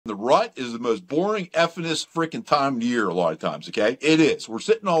The rut is the most boring effinest freaking time of the year a lot of times, okay? It is. We're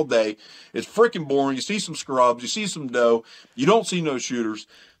sitting all day. It's freaking boring. You see some scrubs. You see some doe. You don't see no shooters.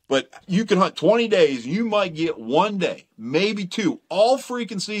 But you can hunt 20 days. You might get one day, maybe two, all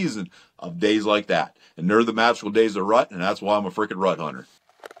freaking season of days like that. And they're the magical days of rut, and that's why I'm a freaking rut hunter.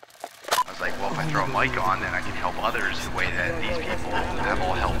 I was like, well, if I throw a mic on, then I can help others the way that these people have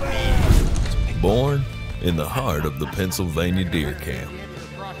all helped me. Born in the heart of the Pennsylvania deer camp.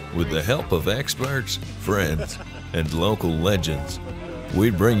 With the help of experts, friends, and local legends, we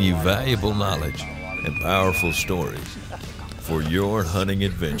bring you valuable knowledge and powerful stories for your hunting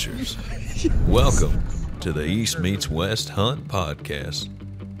adventures. Welcome to the East Meets West Hunt Podcast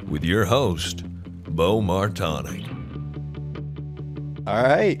with your host, Beau Martonik. All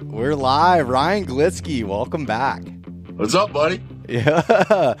right, we're live. Ryan Glitsky, welcome back. What's up, buddy?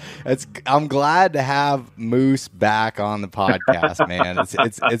 Yeah, I'm glad to have Moose back on the podcast, man.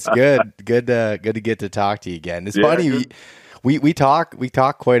 It's good to get to talk to you again. It's funny, we talk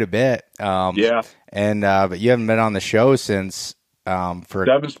quite a bit. But you haven't been on the show since for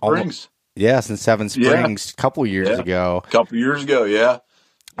 7 Springs. Since 7 Springs, a couple years ago.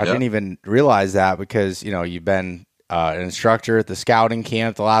 I didn't even realize that because you've been an instructor at the scouting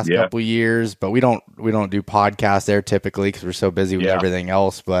camp the last couple of years, but we don't do podcasts there typically because we're so busy with everything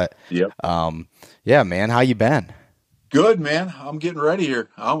else. But man, how you been? Good, man. I'm getting ready here.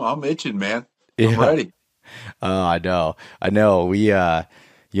 I'm itching, man. I'm ready. I know. We you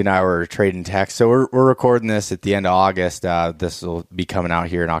and I were trading texts, so we're recording this at the end of August. This will be coming out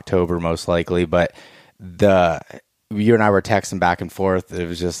here in October most likely, but you and I were texting back and forth. It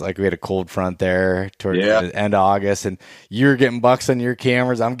was just like we had a cold front there toward the end of August, and you're getting bucks on your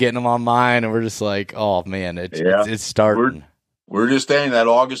cameras. I'm getting them on mine, and we're just like, oh man, it's starting. We're just saying that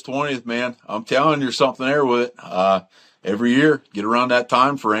August 20th, man. I'm telling you, there's something there with it. Every year, get around that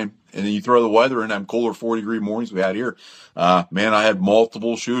time frame, and then you throw the weather in them cooler 40-degree mornings we had here. Man, I had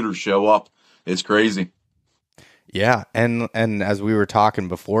multiple shooters show up. It's crazy. Yeah, and as we were talking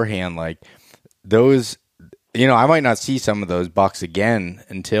beforehand, like those. I might not see some of those bucks again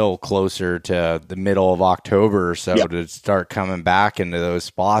until closer to the middle of October or so to start coming back into those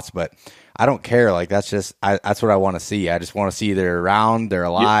spots. But I don't care. Like that's what I want to see. I just want to see they're around, they're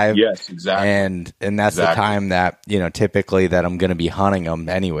alive. Yes, exactly. And that's the time that typically that I'm going to be hunting them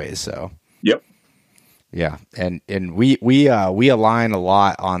anyways. So yeah, and we align a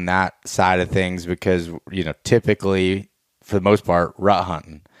lot on that side of things because typically for the most part rut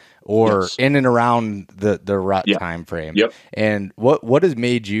hunting. Or in and around the rut time frame. Yep. And what has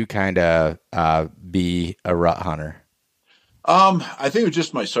made you kind of be a rut hunter? I think it was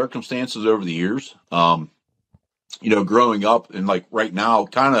just my circumstances over the years. Growing up and like right now,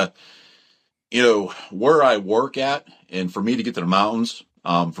 kind of, where I work at, and for me to get to the mountains,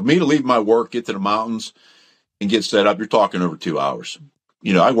 for me to leave my work, get to the mountains, and get set up, you're talking over 2 hours.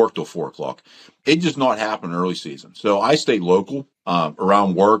 I work till 4:00. It just not happen early season. So I stay local.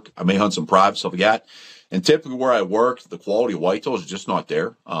 Around work, I may hunt some private stuff like that. And typically where I work, the quality of whitetails is just not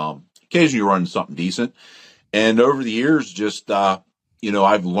there. Occasionally you're running something decent. And over the years, just, I've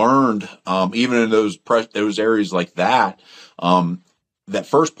learned, even in those areas like that, that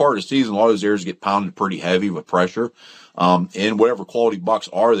first part of the season, a lot of those areas get pounded pretty heavy with pressure. And whatever quality bucks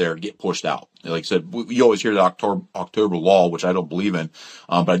are there get pushed out. Like I said, you always hear the October lull, which I don't believe in.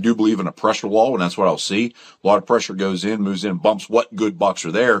 But I do believe in a pressure lull, and that's what I'll see. A lot of pressure goes in, moves in, bumps what good bucks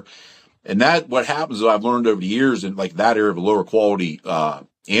are there. And that, what happens is I've learned over the years in like that area of lower quality,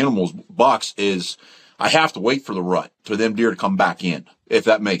 animals, bucks is I have to wait for the rut for them deer to come back in, if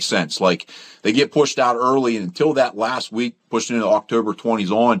that makes sense. Like they get pushed out early, and until that last week, pushing into October 20s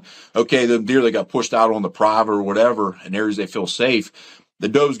on, okay, the deer that got pushed out on the private or whatever, in areas they feel safe, the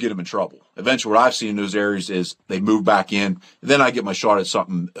does get them in trouble. Eventually, what I've seen in those areas is they move back in, and then I get my shot at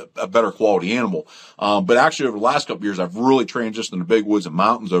something, a better quality animal. But actually, over the last couple of years, I've really transitioned to big woods and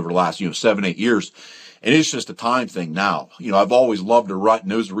mountains over the last, 7-8 years. And it's just a time thing now. I've always loved the rut,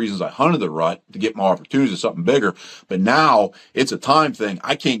 and those are the reasons I hunted the rut, to get my opportunities of something bigger. But now it's a time thing.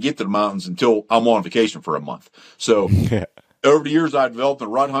 I can't get to the mountains until I'm on vacation for a month. So over the years, I've developed a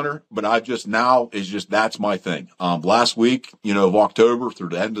rut hunter, but that's my thing. Last week, of October through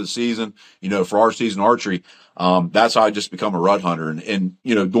the end of the season, for our season archery, that's how I just become a rut hunter. And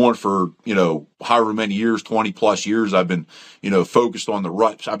doing for, however many years, 20 plus years, I've been, focused on the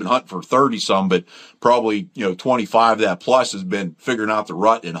rut. I've been hunting for 30 some, but probably, 25 of that plus has been figuring out the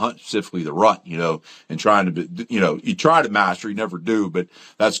rut and hunting specifically the rut, and trying to, you try to master, you never do, but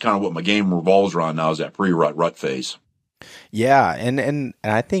that's kind of what my game revolves around now, is that pre-rut rut phase. Yeah. And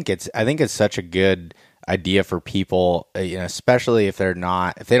I think it's such a good, idea for people, especially if they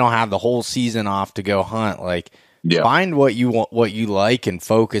don't have the whole season off to go hunt. Like, Yeah. find what you want, what you like, and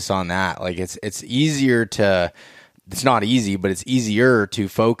focus on that. Like, it's easier to. It's not easy, but it's easier to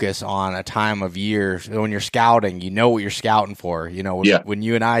focus on a time of year. So when you're scouting, you know what you're scouting for. When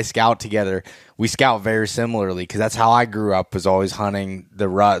you and I scout together, we scout very similarly, because that's how I grew up, was always hunting the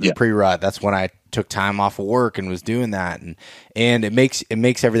rut, the pre-rut. That's when I took time off of work and was doing that. And it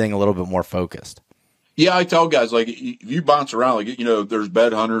makes everything a little bit more focused. Yeah, I tell guys, like, if you bounce around, like, there's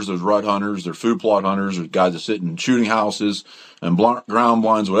bed hunters, there's rut hunters, there's food plot hunters, there's guys that sit in shooting houses and ground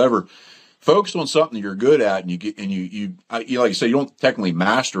blinds, whatever. Focus on something you're good at, and you like you say, you don't technically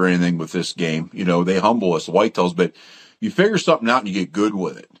master anything with this game. They humble us, the whitetails, but you figure something out and you get good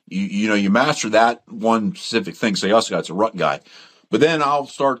with it. You master that one specific thing. Say, us guy's a rut guy. But then I'll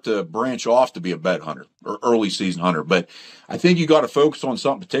start to branch off to be a bed hunter or early season hunter. But I think you got to focus on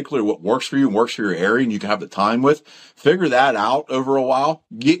something particular, what works for you and works for your area, and you can have the time with. Figure that out over a while.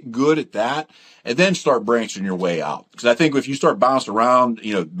 Get good at that, and then start branching your way out. Because I think if you start bouncing around,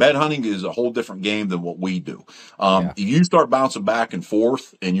 bed hunting is a whole different game than what we do. If you start bouncing back and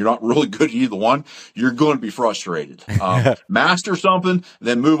forth and you're not really good at either one, you're going to be frustrated. Master something,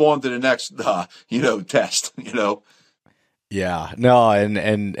 then move on to the next, test. Yeah, no, and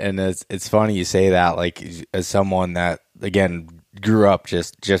it's funny you say that, like, as someone that, again, grew up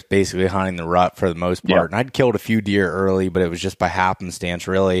just basically hunting the rut for the most part, and I'd killed a few deer early, but it was just by happenstance,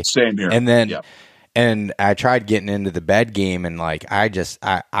 really. Same here. And then, and I tried getting into the bed game, and like,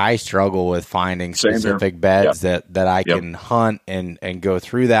 I struggle with finding specific beds that I can hunt and go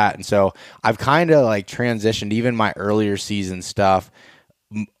through that, and so I've kind of like transitioned even my earlier season stuff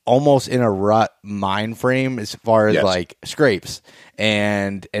almost in a rut mind frame as far as like scrapes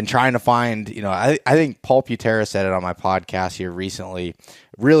and trying to find, I think Paul Putera said it on my podcast here recently,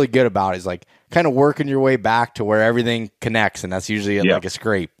 really good about it, is like kind of working your way back to where everything connects. And that's usually like a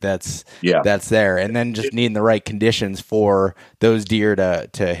scrape that's there. And then just needing the right conditions for those deer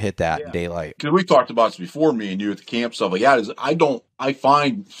to hit that in daylight. Because we talked about this before, me and you at the camp, stuff like that, is I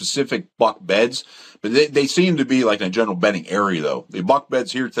find specific buck beds, but they seem to be like in a general bedding area, though. The buck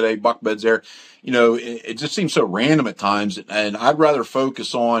beds here today, buck beds there. It just seems so random at times. And I'd rather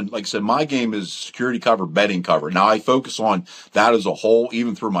focus on, like I said, my game is security cover, bedding cover. Now I focus on that as a whole,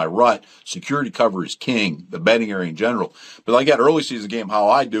 even through my rut. Security cover is king, the bedding area in general. But like that early season game, how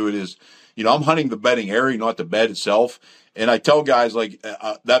I do it is, I'm hunting the bedding area, not the bed itself. And I tell guys, like,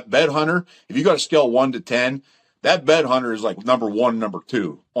 that bed hunter, if you got a scale 1 to 10, that bed hunter is like number 1, number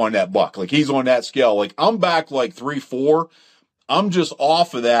 2 on that buck. Like, he's on that scale. Like, I'm back like 3, 4. I'm just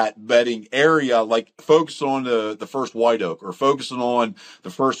off of that bedding area, like focusing on the first white oak or focusing on the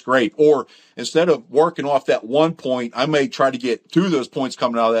first scrape. Or instead of working off that 1 point, I may try to get 2 of those points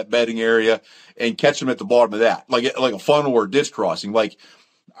coming out of that bedding area and catch them at the bottom of that, like a funnel or a ditch crossing. Like,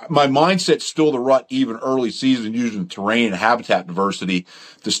 my mindset's still the rut, even early season, using terrain and habitat diversity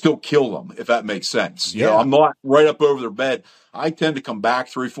to still kill them, if that makes sense. I'm not right up over their bed. I tend to come back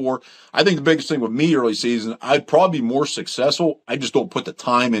 3, 4. I think the biggest thing with me early season, I'd probably be more successful. I just don't put the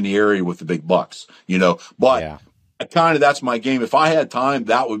time in the area with the big bucks, but that's my game. If I had time,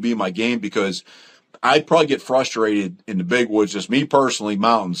 that would be my game, because I'd probably get frustrated in the big woods, just me personally,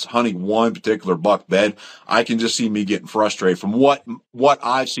 mountains, hunting one particular buck bed. I can just see me getting frustrated from what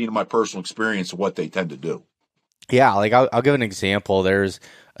I've seen in my personal experience of what they tend to do. Yeah, like I'll give an example. There's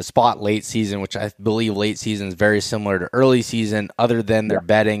a spot late season, which I believe late season is very similar to early season, other than their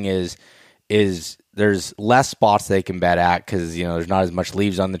bedding is there's less spots they can bed at because there's not as much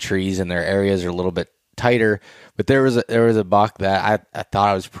leaves on the trees and their areas are a little bit tighter. But there was a buck that I thought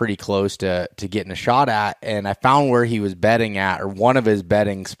I was pretty close to getting a shot at, and I found where he was bedding at, or one of his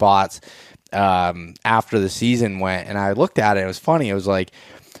bedding spots after the season went, and I looked at it. It was funny. It was like,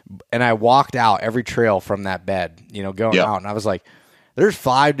 and I walked out every trail from that bed, going out, and I was like, there's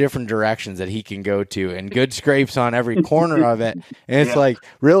 5 different directions that he can go to, and good scrapes on every corner of it. And it's like,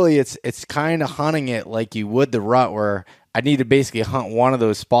 really, it's kind of hunting it like you would the rut, where I need to basically hunt one of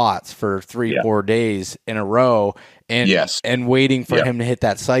those spots for 3-4 days in a row, and waiting for him to hit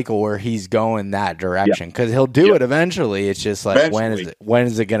that cycle where he's going that direction, because he'll do it eventually. It's just like, when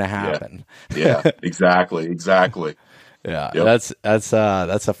is it going to happen? Exactly. Yeah, that's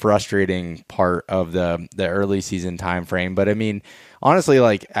a frustrating part of the early season time frame. But I mean, honestly,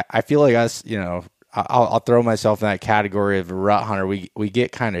 like, I feel like us, I'll throw myself in that category of a rut hunter. We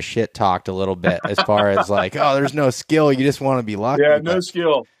get kind of shit talked a little bit as far as like, oh, there's no skill. You just want to be lucky. Yeah, no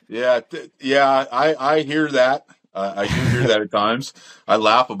skill. Yeah. I hear that. I do hear that at times. I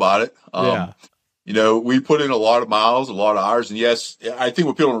laugh about it. We put in a lot of miles, a lot of hours. And yes, I think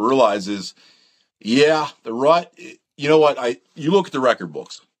what people don't realize is Yeah, the rut. You know what? You look at the record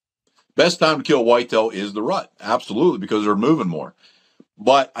books. Best time to kill whitetail is the rut, absolutely, because they're moving more.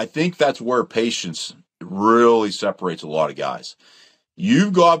 But I think that's where patience really separates a lot of guys.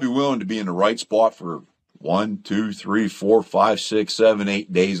 You've got to be willing to be in the right spot for 1, 2, 3, 4, 5, 6, 7,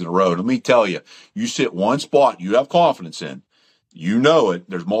 8 days in a row. Let me tell you, you sit one spot you have confidence in. You know it.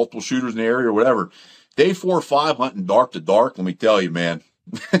 There's multiple shooters in the area or whatever. Day 4 or 5 hunting dark to dark, let me tell you, man,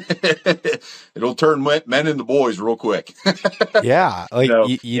 it'll turn men into boys real quick. Yeah, like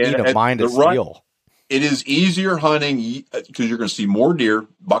you need a mind of steel. It is easier hunting because you're going to see more deer.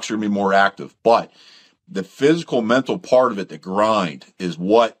 Bucks are going to be more active. But the physical, mental part of it, the grind, is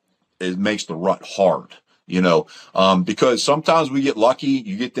what makes the rut hard. Because sometimes we get lucky.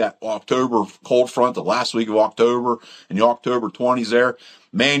 You get that October cold front, the last week of October, and the October 20s there.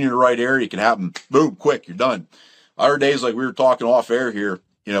 Man, you're in the right area. It can happen. Boom, quick, you're done. Other days, like we were talking off air here,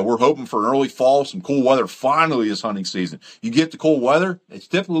 we're hoping for an early fall, some cool weather finally this hunting season. You get the cold weather, it's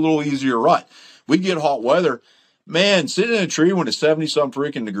typically a little easier rut. We get hot weather. Man, sitting in a tree when it's 70-some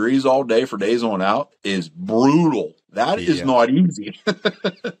freaking degrees all day for days on out is brutal. That is not easy.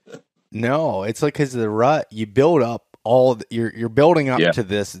 No, it's like because of the rut, you build up you're building up to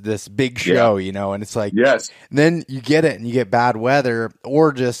this big show, and it's like, yes. Then you get it and you get bad weather,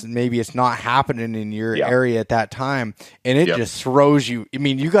 or just maybe it's not happening in your area at that time, and it just throws you. I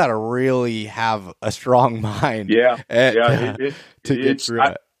mean, you got to really have a strong mind. To get through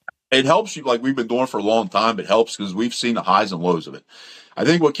it. It helps you, like we've been doing for a long time. It helps because we've seen the highs and lows of it. I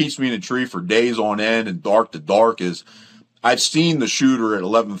think what keeps me in a tree for days on end and dark to dark is I've seen the shooter at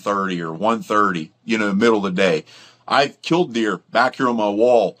 11:30 or 1:30, middle of the day. I've killed deer back here on my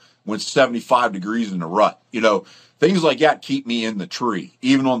wall when it's 75 degrees in the rut. Things like that keep me in the tree,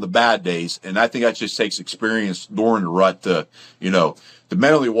 even on the bad days. And I think that just takes experience during the rut to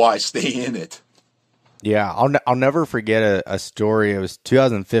mentally wise stay in it. Yeah, I'll never forget a story. It was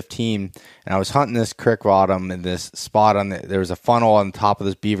 2015, and I was hunting this creek bottom in this spot there was a funnel on top of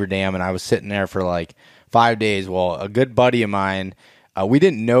this beaver dam, and I was sitting there for like 5 days. Well, a good buddy of mine, we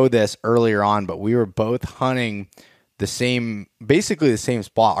didn't know this earlier on, but we were both hunting basically the same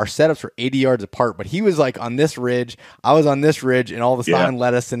spot. Our setups were 80 yards apart, but he was like on this ridge, I was on this ridge, and all of a sudden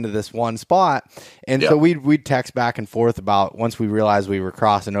led us into this one spot. And so we'd text back and forth about, once we realized we were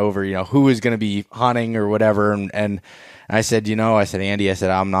crossing over, who was going to be hunting or whatever. And I said, Andy,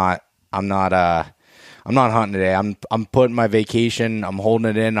 I'm not hunting today. I'm putting my vacation. I'm holding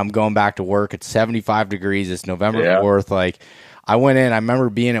it in. I'm going back to work. It's 75 degrees. It's November 4th. Like, I went in, I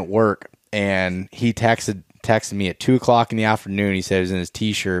remember being at work, and he texted me at 2:00 in the afternoon. He said he was in his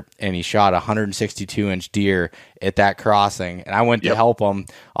t-shirt and he shot a 162-inch deer at that crossing. And I went to help him,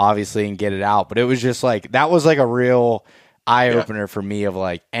 obviously, and get it out. But it was just like, that was like a real eye-opener for me of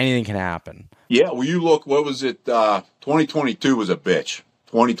like, anything can happen. Yeah, well, you look, what was it? 2022 was a bitch.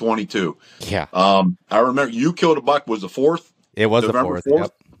 2022. Yeah. I remember you killed a buck, was the 4th? It was November the 4th.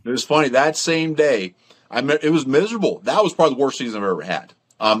 Yep. It was funny, that same day, it was miserable. That was probably the worst season I've ever had.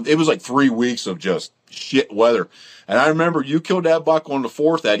 It was like 3 weeks of just shit weather. And I remember you killed that buck on the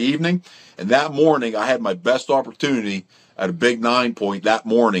 4th that evening. And that morning, I had my best opportunity at a big 9 point that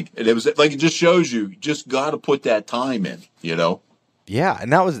morning. And it was like, it just shows you just got to put that time in, Yeah.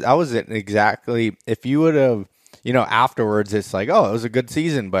 And that was it exactly. If you would have, afterwards, it's like, oh, it was a good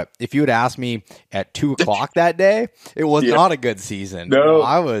season. But if you had asked me at 2:00 that day, it was not a good season. No,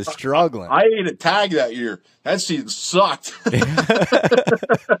 I was struggling. I ate a tag that year. That season sucked.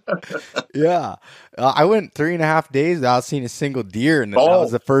 Yeah. I went 3.5 days without seeing a single deer, and that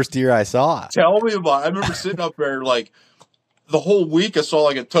was the first deer I saw. Tell me about it. I remember sitting up there like the whole week. I saw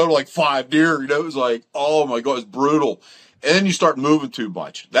like a total like 5 deer. It was like, oh my God, it's brutal. And then you start moving too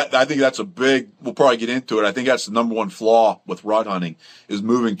much. I think that's we'll probably get into it. I think that's the number one flaw with rut hunting is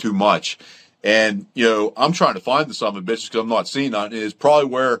moving too much. And, I'm trying to find the son of a bitch because I'm not seeing that. It's probably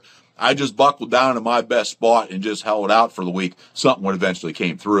where I just buckled down in my best spot and just held out for the week. Something would eventually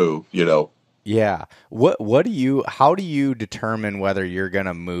came through, Yeah. How do you determine whether you're going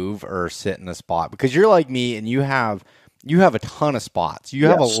to move or sit in a spot? Because you're like me and you have a ton of spots. You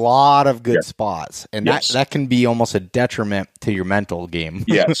have a lot of good spots, and that can be almost a detriment to your mental game.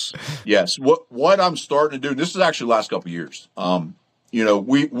 Yes. What I'm starting to do, and this is actually the last couple of years. Me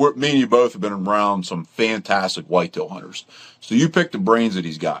and you both have been around some fantastic whitetail hunters. So you pick the brains of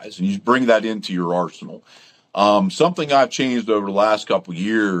these guys and you bring that into your arsenal. Something I've changed over the last couple of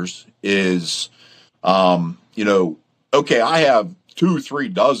years is, okay, I have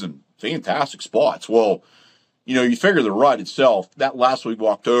 2-3 dozen fantastic spots. Well, you figure the rut itself, that last week of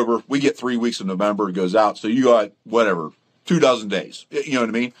October, we get 3 weeks of November, it goes out. So you got 2 dozen days. You know what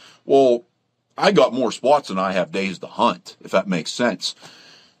I mean? Well, I got more spots than I have days to hunt, if that makes sense.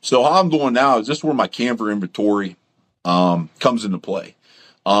 So how I'm doing now is this is where my camper inventory comes into play.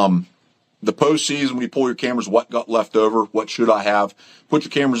 The postseason, when you pull your cameras, what got left over, what should I have? Put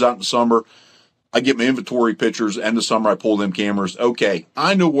your cameras out in the summer. I get my inventory pictures. End of summer, I pull them cameras. Okay,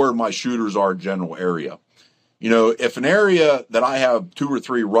 I know where my shooters are, general area. You know, if an area that I have 2 or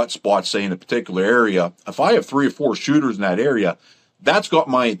 3 rut spots, say in a particular area, if I have 3 or 4 shooters in that area, that's got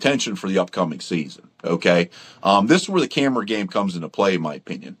my attention for the upcoming season. Okay, this is where the camera game comes into play, in my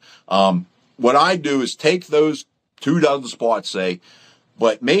opinion. What I do is take those 24 spots, say,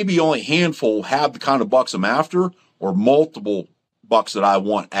 but maybe only a handful have the kind of bucks I'm after, or multiple bucks that I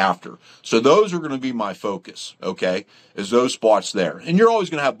want after. So those are going to be my focus, okay, is those spots there. And you're always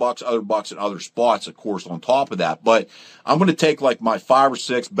going to have bucks, and other spots, of course, on top of that. But I'm going to take like my 5 or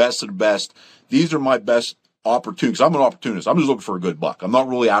 6 best of the best. These are my best opportunities. I'm an opportunist. I'm just looking for a good buck. I'm not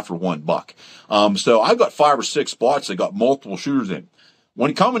really after one buck. So I've got 5 or 6 spots that got multiple shooters in.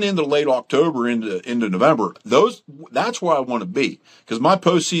 When coming into late October, into November, that's where I want to be. Because my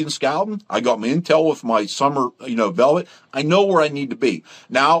postseason scouting, I got my intel with my summer, velvet. I know where I need to be.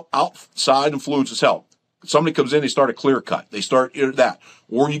 Now, outside influences help. Somebody comes in, they start a clear cut. They start that.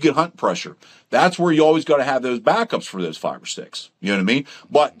 Or you get hunt pressure. That's where you always got to have those backups for those 5 or 6. You know what I mean?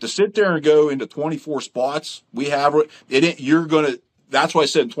 But to sit there and go into 24 spots, that's why I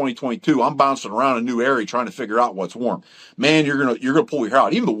said in 2022, I'm bouncing around a new area trying to figure out what's warm. Man, you're gonna pull your hair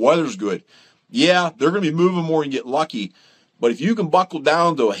out. Even the weather's good. Yeah, they're gonna be moving more and get lucky. But if you can buckle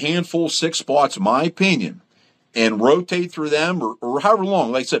down to a handful, 6 spots, in my opinion, and rotate through them or however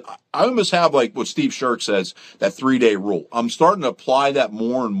long, like I said, I almost have like what Steve Shirk says, that 3-day rule. I'm starting to apply that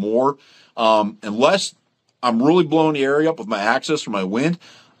more and more. Unless I'm really blowing the area up with my access or my wind,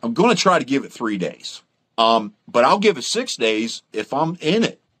 I'm going to try to give it 3 days. But I'll give it 6 days if I'm in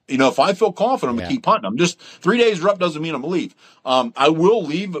it. If I feel confident, I'm going to keep hunting. I'm just 3 days up doesn't mean I'm going to leave. I will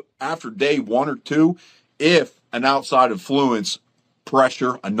leave after day 1 or 2 if an outside influence,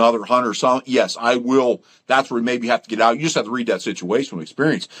 pressure, another hunter or something. Yes, I will. That's where you maybe have to get out. You just have to read that situation with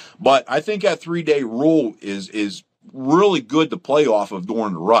experience. But I think that 3-day rule is really good to play off of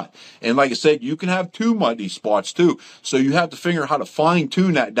during the rut. And like I said, you can have 2 muddy spots too. So you have to figure out how to fine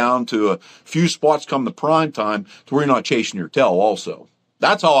tune that down to a few spots come the prime time to where you're not chasing your tail also.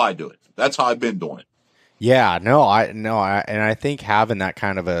 That's how I do it. That's how I've been doing it. Yeah, I think having that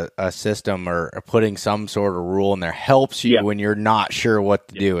kind of a system or putting some sort of rule in there helps you when you're not sure what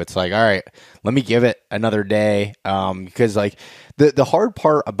to do. It's like, all right, let me give it another day. Because like the hard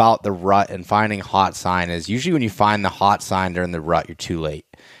part about the rut and finding hot sign is usually when you find the hot sign during the rut, you're too late.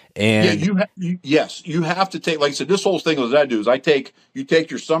 And you have to take, like I said, this whole thing that I do is you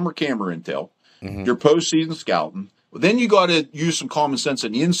take your summer camera intel, your postseason scouting. Then you got to use some common sense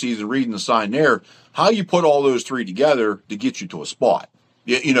in the in-season, reading the sign there, how you put all those 3 together to get you to a spot.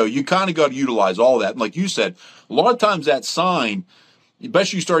 You kind of got to utilize all that. And like you said, a lot of times that sign,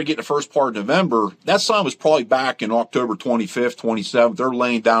 especially you started getting the first part of November, that sign was probably back in October 25th, 27th. They're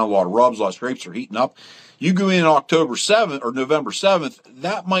laying down a lot of rubs, a lot of scrapes are heating up. You go in October 7th or November 7th,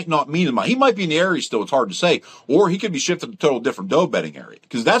 that might not mean it. He might be in the area still, it's hard to say. Or he could be shifted to a total different doe bedding area.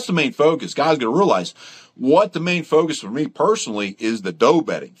 Because that's the main focus. Guys got to realize what the main focus for me personally is the doe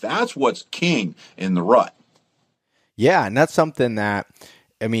bedding. That's what's king in the rut. Yeah, and that's something that,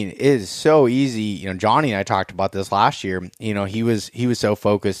 is so easy. Johnny and I talked about this last year. He was so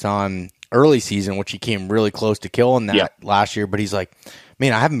focused on early season, which he came really close to killing that last year. But he's like,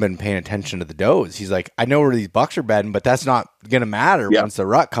 man, I haven't been paying attention to the does. He's like, I know where these bucks are bedding, but that's not going to matter once the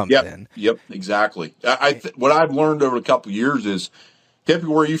rut comes in. Yep, exactly. What I've learned over a couple of years is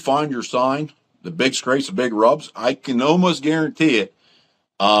typically where you find your sign, the big scrapes, the big rubs, I can almost guarantee it.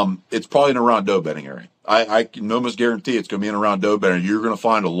 It's probably in around doe bedding area. I can almost guarantee it's going to be in around doe bedding. You're going to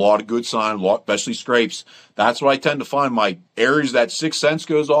find a lot of good signs, especially scrapes. That's what I tend to find. My areas that 6th sense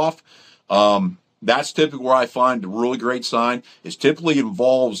goes off. That's typically where I find a really great sign. It typically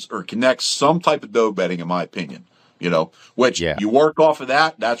involves or connects some type of doe bedding, in my opinion. You work off of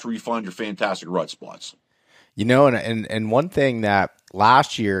that. That's where you find your fantastic rut spots. And one thing that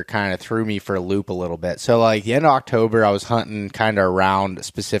last year kind of threw me for a loop a little bit. So like the end of October, I was hunting kind of around a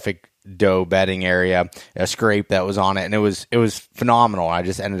specific doe bedding area, a scrape that was on it, and it was phenomenal. I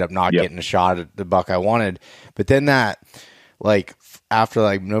just ended up not getting a shot at the buck I wanted. But then that, like after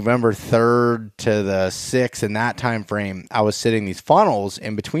like November 3rd to the 6th in that time frame, I was sitting these funnels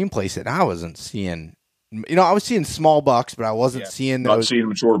in between places, and I wasn't seeing I was seeing small bucks, but I wasn't seeing Not those seeing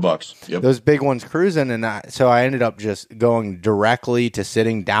mature bucks. Yep. those big ones cruising. And so I ended up just going directly to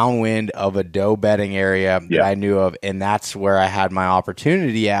sitting downwind of a doe bedding area that I knew of, and that's where I had my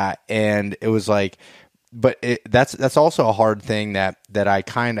opportunity at. And it was like, but that's also a hard thing that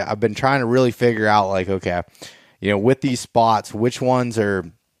I've been trying to really figure out. Like, okay, with these spots, which ones are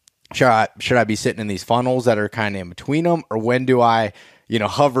should I be sitting in these funnels that are kind of in between them, or when do I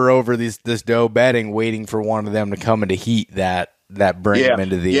hover over this doe bedding, waiting for one of them to come into heat that bring them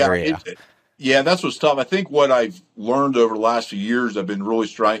into the area. That's what's tough. I think what I've learned over the last few years, I've been really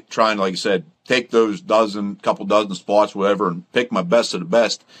trying, like I said, take those couple dozen spots, whatever, and pick my best of the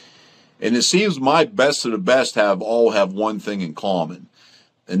best. And it seems my best of the best all have one thing in common,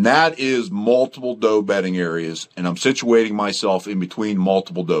 and that is multiple doe bedding areas. And I'm situating myself in between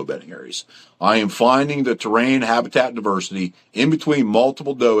multiple doe bedding areas. I am finding the terrain, habitat diversity in between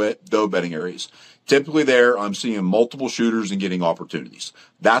multiple doe bedding areas. Typically there, I'm seeing multiple shooters and getting opportunities.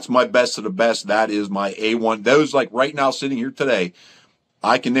 That's my best of the best. That is my A1. Those, like right now sitting here today,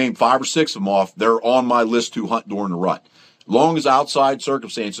 I can name 5 or 6 of them off. They're on my list to hunt during the rut. Long as outside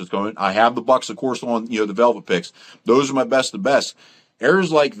circumstances going, I have the bucks, of course, on the velvet picks. Those are my best of the best.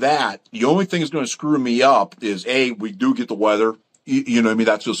 Areas like that, the only thing that's going to screw me up is we do get the weather. You know what I mean?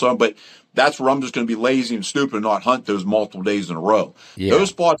 That's just something, but that's where I'm just going to be lazy and stupid and not hunt those multiple days in a row. Yeah. Those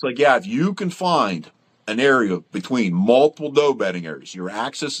spots, if you can find an area between multiple doe bedding areas, your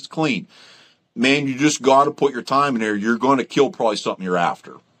access is clean, man, you just got to put your time in there. You're going to kill probably something you're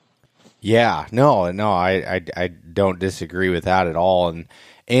after. Yeah, no, I don't disagree with that at all.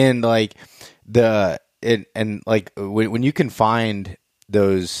 And like when you can find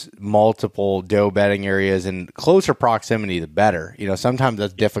those multiple doe bedding areas in closer proximity, the better. Sometimes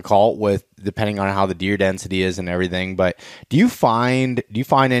that's difficult depending on how the deer density is and everything. But do you find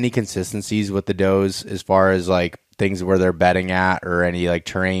any consistencies with the does as far as like things where they're bedding at, or any like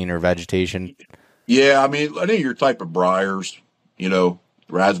terrain or vegetation? Yeah, I mean, I think your type of briars,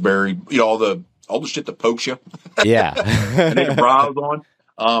 raspberry, all the shit that pokes you. Yeah, and then browse on.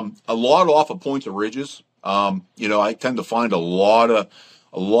 A lot off of points of ridges. I tend to find a lot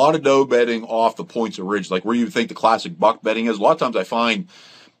of doe bedding off the points of ridge, like where you think the classic buck bedding is. A lot of times I find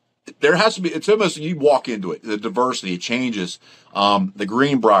there has to be, it's almost, you walk into it, the diversity, it changes. The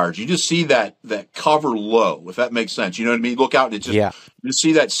green briars, you just see that cover low, if that makes sense. You know what I mean? Look out and it's just, you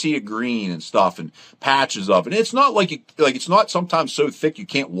see that sea of green and stuff and patches of it. And it's not it's not sometimes so thick you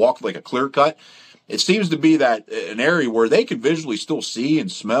can't walk like a clear cut. It seems to be that an area where they can visually still see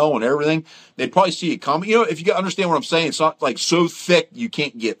and smell and everything. They'd probably see it coming. If you understand what I'm saying, it's not like so thick you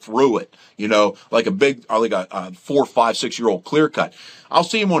can't get through it. Like a 4, 5, 6-year-old clear cut. I'll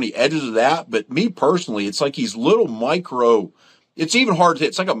see him on the edges of that, but me personally, it's like he's little micro. It's even hard to hit.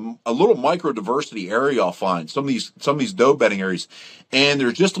 It's like a little micro diversity area. I'll find some of these doe bedding areas, and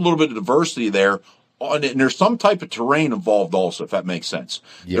there's just a little bit of diversity there. And there's some type of terrain involved also, if that makes sense.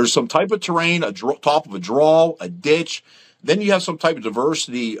 Yep. There's some type of terrain, top of a draw, a ditch. Then you have some type of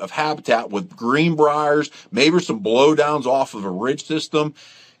diversity of habitat with green briars, maybe some blowdowns off of a ridge system.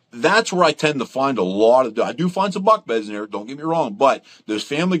 That's where I tend to find a lot of, I do find some buck beds in there, don't get me wrong, but those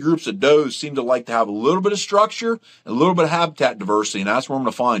family groups of does seem to like to have a little bit of structure and a little bit of habitat diversity, and that's where I'm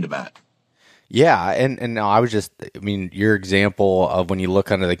going to find them at. Yeah, and no, I was your example of when you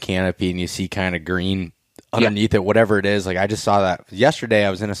look under the canopy and you see kind of green underneath it, whatever it is. Like, I just saw that yesterday.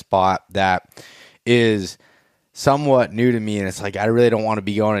 I was in a spot that is somewhat new to me, and it's like I really don't want to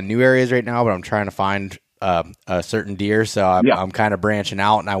be going to new areas right now, but I'm trying to find a certain deer, so I'm kind of branching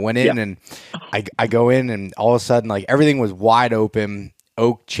out. And I went in and I go in, and all of a sudden, like, everything was wide open,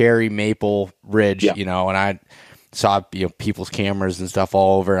 oak, cherry, maple, ridge, and I saw people's cameras and stuff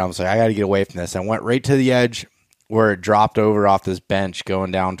all over, and I was like, I got to get away from this. I went right to the edge where it dropped over off this bench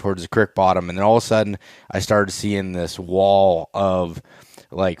going down towards the creek bottom, and then all of a sudden I started seeing this wall of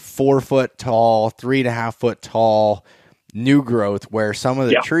like 4 foot tall, 3.5 foot tall new growth, where some of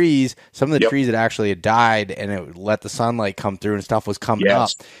the trees that actually had died and it let the sunlight come through and stuff was coming up.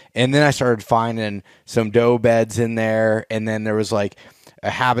 And then I started finding some doe beds in there, and then there was like a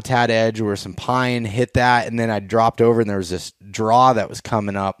habitat edge where some pine hit that, and then I dropped over and there was this draw that was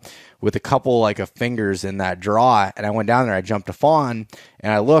coming up with a couple of fingers in that draw, and I went down there, I jumped a fawn,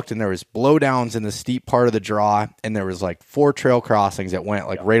 and I looked, and there was blowdowns in the steep part of the draw, and there was like 4 trail crossings that went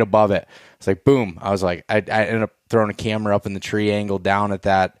right above it. It's like, boom. I was like, I ended up throwing a camera up in the tree angled down at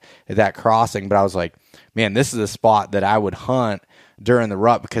that crossing, but I was like, man, this is a spot that I would hunt during the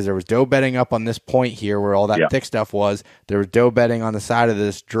rut, because there was doe bedding up on this point here where all that thick stuff was. There was doe bedding on the side of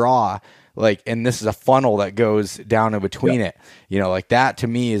this draw like, and this is a funnel that goes down in between it. You know, like that to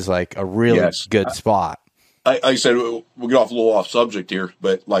me is like a really good spot. I said we'll get off a little off subject here,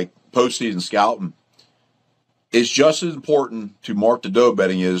 but like postseason scouting, it's just as important to mark the doe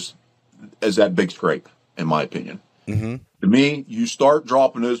bedding as that big scrape, in my opinion. Mm-hmm. To me, you start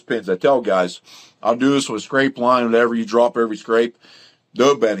dropping those pins. I tell guys, I'll do this with scrape line, whatever. You drop every scrape,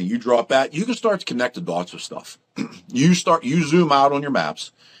 doe bedding. You drop that, you can start to connect the dots with stuff. You zoom out on your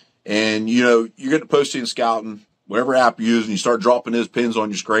maps, and you get the postseason scouting, whatever app you're using. You start dropping those pins on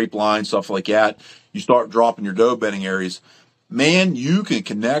your scrape line, stuff like that. You start dropping your doe bedding areas. Man, you can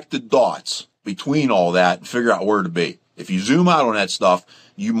connect the dots between all that and figure out where to be. If you zoom out on that stuff,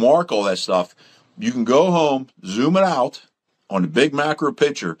 you mark all that stuff, you can go home, zoom it out on the big macro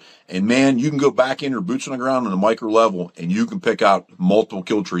picture, and man, you can go back in your boots on the ground on the micro level, and you can pick out multiple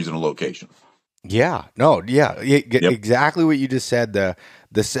kill trees in a location. Yeah, no, yeah, exactly what you just said.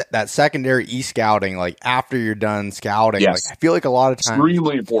 That secondary e-scouting, like after you're done scouting, like I feel like a lot of times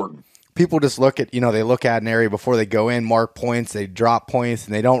extremely important. People just look at, they look at an area before they go in, mark points, they drop points,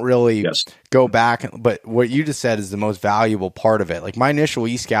 and they don't really go back. But what you just said is the most valuable part of it. Like my initial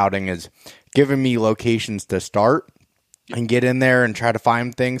e-scouting is giving me locations to start and get in there and try to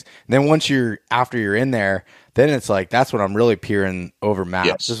find things. And then after you're in there, then it's like, that's when I'm really peering over maps.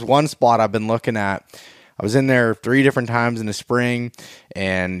 Yes. There's one spot I've been looking at. I was in there 3 different times in the spring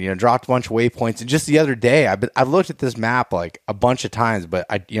and, dropped a bunch of waypoints. And just the other day, I've looked at this map like a bunch of times, but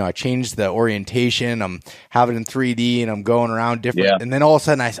I changed the orientation. I'm having it in 3D and I'm going around different. Yeah. And then all of a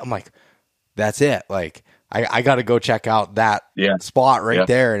sudden I'm like, that's it. Like I got to go check out that spot right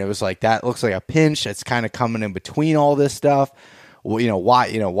there. And it was like, that looks like a pinch. It's kind of coming in between all this stuff. Well,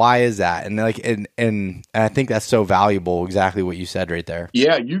 why is that? And like, and I think that's so valuable. Exactly what you said right there.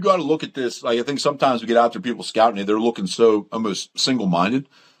 Yeah. You got to look at this. Like, I think sometimes we get out there, people scouting, they're looking so almost single-minded,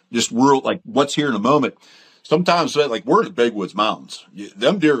 just real, like what's here in a moment. Sometimes like we're in the Big Woods Mountains.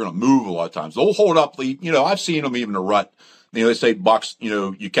 Them deer are going to move a lot of times. They'll hold up. I've seen them even in a rut. They say bucks,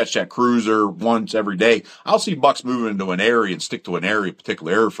 you catch that cruiser once every day. I'll see bucks moving into an area and stick to a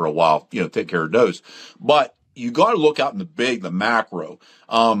particular area for a while, take care of those. But you got to look out in the macro.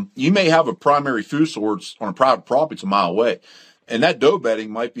 You may have a primary food source on a private property, it's a mile away. And that doe bedding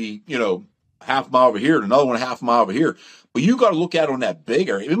might be, half a mile over here and another one half a mile over here. But you got to look at it on that big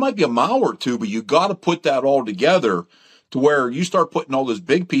area. It might be a mile or two, but you got to put that all together to where you start putting all those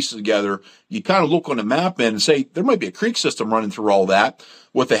big pieces together. You kind of look on the map and say, there might be a creek system running through all that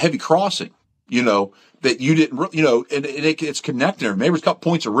with a heavy crossing, that you didn't, and it's connected there. Maybe there's a couple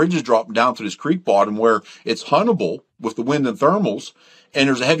points of ridges dropping down to this creek bottom where it's huntable with the wind and thermals, and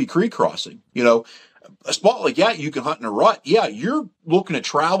there's a heavy creek crossing. A spot like that, you can hunt in a rut. Yeah, you're looking at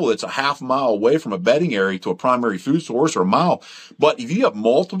travel that's a half mile away from a bedding area to a primary food source or a mile. But if you have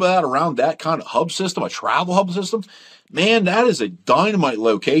multiple of that around that kind of hub system, a travel hub system, man, that is a dynamite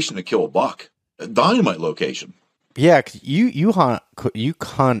location to kill a buck. A dynamite location. Yeah, 'cause you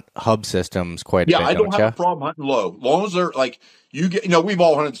hunt hub systems quite a bit. Yeah, I don't have a problem hunting low. As long as they're like, we've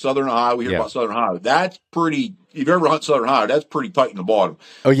all hunted Southern Ohio. We hear about Southern Ohio. That's pretty, if you ever hunt Southern Ohio, that's pretty tight in the bottom.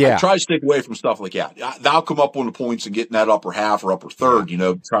 Oh, yeah. I try to stick away from stuff like that. I'll come up on the points and get in that upper half or upper third,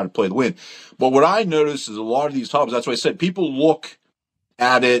 trying to play the wind. But what I notice is a lot of these hubs, that's why I said people look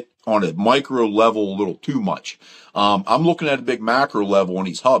at it on a micro level a little too much. I'm looking at a big macro level on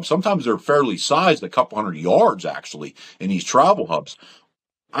these hubs. Sometimes they're fairly sized, a couple hundred yards actually, in these travel hubs.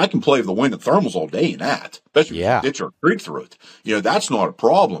 I can play with the wind and thermals all day in that, especially if you ditch or a creek through it. That's not a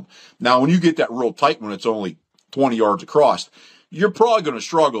problem. Now, when you get that real tight one, it's only 20 yards across, you're probably going to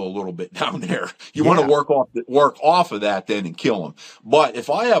struggle a little bit down there. You want to work off of that then and kill them. But if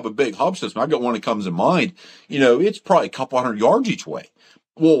I have a big hub system, I got one that comes in mind, it's probably a couple hundred yards each way.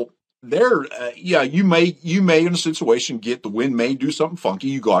 Well, you may in a situation get the wind may do something funky.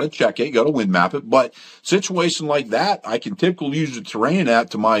 You got to check it. You got to wind map it. But situation like that, I can typically use the terrain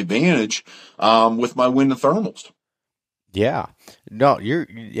to my advantage, with my wind and thermals. Yeah, no,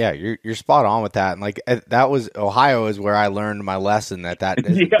 you're spot on with that. And like that was Ohio is where I learned my lesson that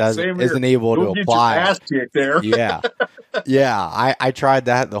isn't able to apply. Your ass kicked there. Yeah. I tried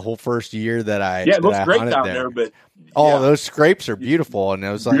that the whole first year that I it looks great down there, but. Those scrapes are beautiful, and it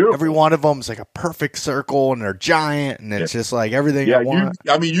was like every one of them is like a perfect circle, and they're giant, and it's just like everything I want.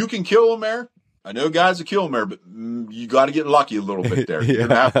 You can kill them there. I know guys that kill them there, but you got to get lucky a little bit there. You're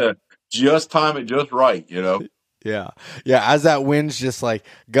gonna have to just time it just right, Yeah. As that wind's just like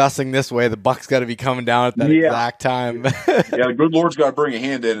gusting this way, the buck's got to be coming down at that exact time. The good Lord's got to bring a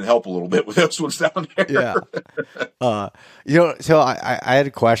hand in and help a little bit with those ones down there. So I had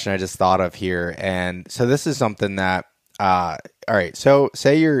a question I just thought of here. And so this is something that All right. So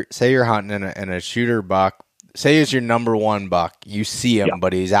say you're hunting and a shooter buck. Say it's your number one buck. You see him, Yeah.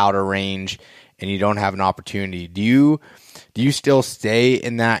 but he's out of range, and you don't have an opportunity. Do you still stay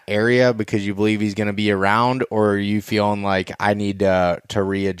in that area because you believe he's going to be around, or are you feeling like I need to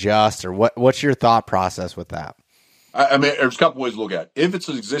readjust, or what's your thought process with that? I mean, there's a couple ways to look at it. If it's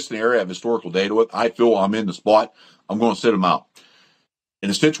an existing area I have historical data with, I feel I'm in the spot, I'm going to sit him out. In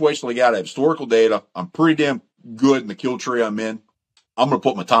a situation like that, I have historical data. I'm pretty damn good in the kill tree I'm in. I'm going to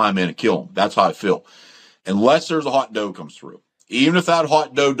put my time in and kill him. That's how I feel. Unless there's a hot doe comes through. Even if that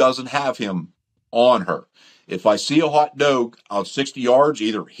hot doe doesn't have him on her. If I see a hot doe out 60 yards,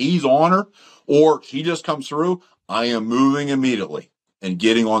 either he's on her or she just comes through, I am moving immediately and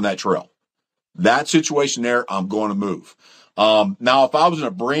getting on that trail. That situation there, I'm going to move. Now, if I was in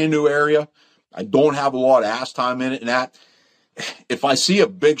a brand new area, I don't have a lot of ass time in it and that. If I see a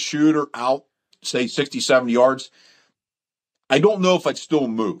big shooter out, say 60, 70 yards, I don't know if I'd still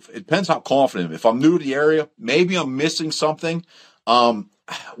move. It depends how confident I am. If I'm new to the area, maybe I'm missing something.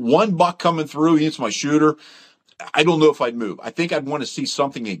 One buck coming through, he's my shooter. I don't know if I'd move. I think I'd want to see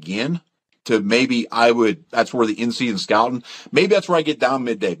something again to maybe that's where the in-season scouting, maybe that's where I get down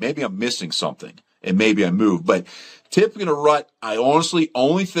midday. Maybe I'm missing something and maybe I move. But typically in a rut, I honestly,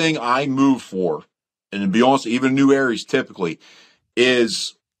 only thing I move for, and to be honest, even new areas typically,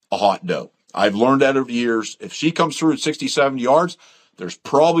 is a hot doe. I've learned that over the years. If she comes through at 60, 70 yards, there's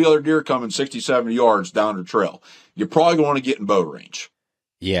probably other deer coming 60, 70 yards down the trail. You're probably going to want to get in bow range.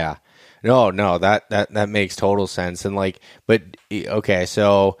 Yeah. No, that makes total sense. And but okay,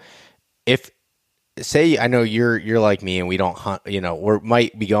 so if say I know you're like me and we don't hunt, we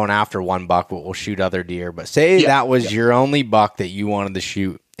might be going after one buck, but we'll shoot other deer. But say that was your only buck that you wanted to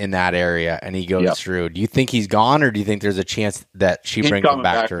shoot in that area, and he goes through. Do you think he's gone, or do you think there's a chance that she brings him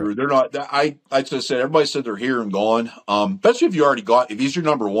back through? They're not. I just said everybody said they're here and gone. Especially if he's your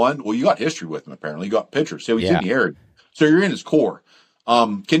number one. Well, you got history with him apparently. You got pictures. So he's in the area. So you're in his core.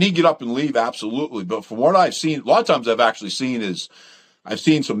 Can he get up and leave? Absolutely. But from what I've seen, a lot of times I've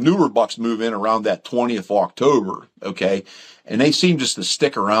seen some newer bucks move in around that 20th of October, okay? And they seem just to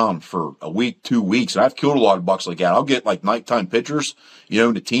stick around for a week, 2 weeks. And I've killed a lot of bucks like that. I'll get like nighttime pictures,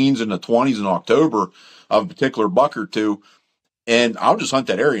 in the teens and the 20s in October of a particular buck or two. And I'll just hunt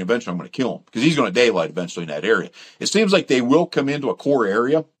that area. And eventually I'm going to kill him because he's going to daylight eventually in that area. It seems like they will come into a core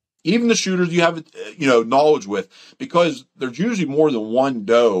area. Even the shooters you have, knowledge with, because there's usually more than one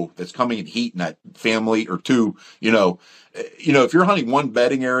doe that's coming in heat in that family or two, if you're hunting one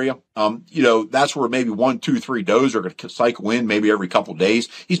bedding area, that's where maybe 1, 2, 3 does are going to cycle in maybe every couple of days.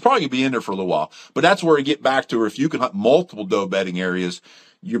 He's probably going to be in there for a little while, but that's where you get back to, if you can hunt multiple doe bedding areas,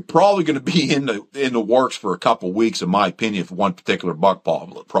 you're probably going to be in the works for a couple of weeks, in my opinion, for one particular buck,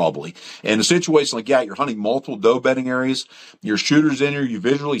 probably. And a situation like that, you're hunting multiple doe bedding areas, your shooter's in here, you've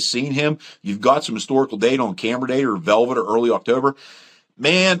visually seen him, you've got some historical data on camera data or velvet or early October.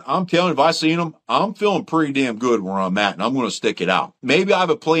 Man, I'm telling you, if I seen him, I'm feeling pretty damn good where I'm at, and I'm going to stick it out. Maybe I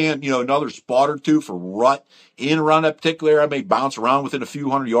have a plan, another spot or two for rut in around that particular area. I may bounce around within a few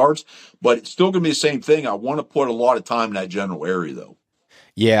hundred yards, but it's still going to be the same thing. I want to put a lot of time in that general area, though.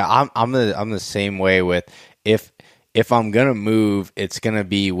 Yeah, I'm the same way with if I'm gonna move, it's gonna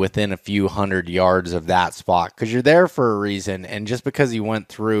be within a few hundred yards of that spot because you're there for a reason, and just because he went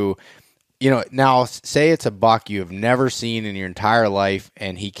through, now say it's a buck you have never seen in your entire life,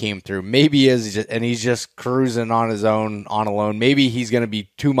 and he came through. Maybe he's just cruising on his own, on alone. Maybe he's gonna be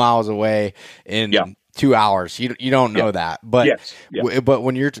 2 miles away in 2 hours. You don't know that, but but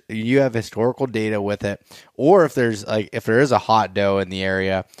when you have historical data with it, or if there is a hot doe in the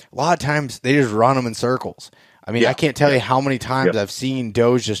area, a lot of times they just run them in circles. I mean, I can't tell you how many times I've seen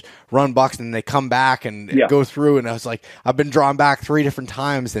does just run bucks and they come back and go through, and I was like, I've been drawn back 3 different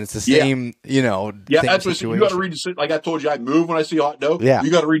times, and it's the same, same that's what situation. you got to read the, like I told you, I move when I see a hot doe. You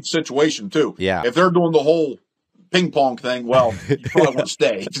got to read the situation too. If they're doing the whole ping pong thing, well, you probably want to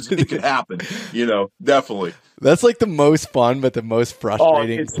stay because it could happen, definitely. That's like the most fun, but the most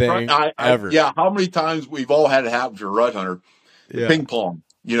frustrating thing ever. How many times we've all had it happen to a rut hunter, ping pong,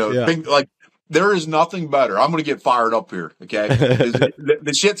 there is nothing better. I'm going to get fired up here. Okay.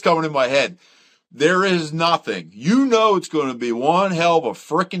 the shit's coming in my head. There is nothing. It's going to be one hell of a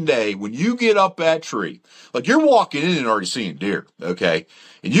frickin' day when you get up that tree. Like you're walking in and already seeing deer, okay?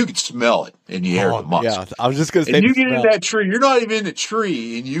 And you can smell it in the air, the musk. Yeah, I was just going to say. And you get in that tree, you're not even in the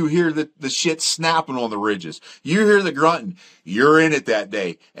tree, and you hear the shit snapping on the ridges. You hear the grunting. You're in it that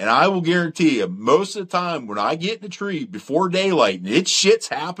day. And I will guarantee you, most of the time when I get in the tree before daylight and shit's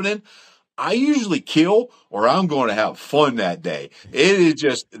happening, I usually kill or I'm going to have fun that day. It is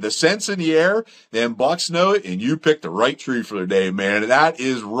just the sense in the air. Them bucks know it, and you picked the right tree for the day, man. That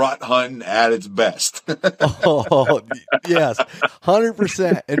is rut hunting at its best. Oh, yes,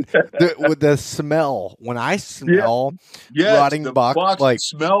 100%. And with the smell, when I smell rotting the buck, like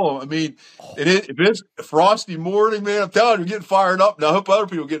smell. I mean, if it's a frosty morning, man, I'm telling you, you're getting fired up. Now, I hope other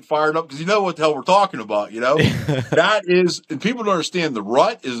people get fired up because you know what the hell we're talking about. That is, and people don't understand. The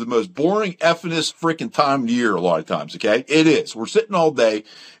rut is the most boring, effinest freaking time of the year. A lot of times, okay, it is. We're sitting all day.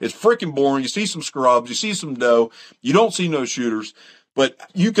 It's freaking boring. You see some scrubs, you see some doe. You don't see no shooters. But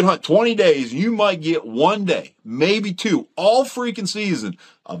you can hunt 20 days, and you might get one day, maybe two, all freaking season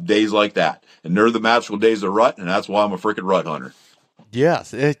of days like that. And they're the magical days of rut, and that's why I'm a freaking rut hunter.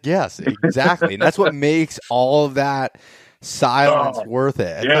 Yes, exactly. And that's what makes all of that silence worth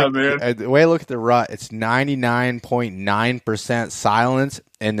it. Yeah, man. The way I look at the rut, it's 99.9% silence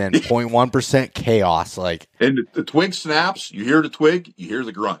and then 0.1% chaos. And the twig snaps, you hear the twig, you hear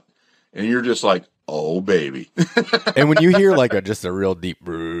the grunt, and you're just like, oh, baby. And when you hear just a real deep,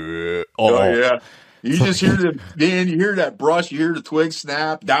 oh yeah. You just hear you hear that brush, you hear the twig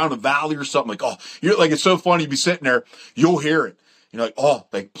snap down the valley or something you're like, it's so funny. You be sitting there, you'll hear it. You're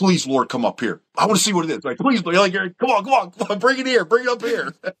like, please, Lord, come up here. I want to see what it is. Like, please, you're like, come on, bring it here, bring it up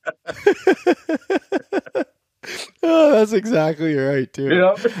here. Oh, that's exactly right,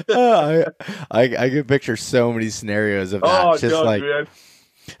 too. Yeah. I can picture so many scenarios of that. Man.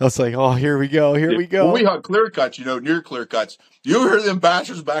 I was like, oh, here we go. When we hunt clear cuts, near clear cuts, you hear them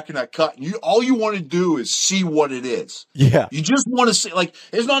bastards back in that cut, and all you want to do is see what it is. Yeah. You just want to see,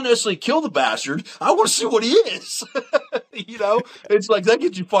 it's not necessarily kill the bastard. I want to see what he is. It's like that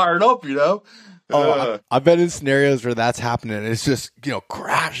gets you fired up, I've been in scenarios where that's happening. It's just,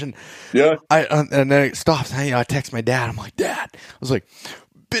 crashing. Yeah. And then it stops. I text my dad. I'm like, Dad. I was like,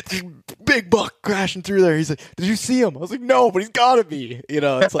 big buck crashing through there. He's like, did you see him? I was like, no, but he's gotta be.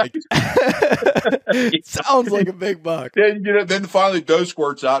 It's like it sounds like a big buck. Then finally doe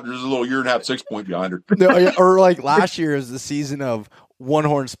squirts out and there's a little 1.5 6-point behind her. Or like last year is the season of one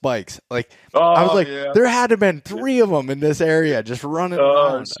horn spikes. I was like, there had to have been 3 of them in this area just running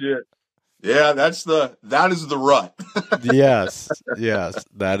around. Shit. Yeah, that is the rut. yes,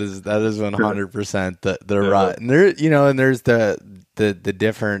 that is 100% the rut. And there's the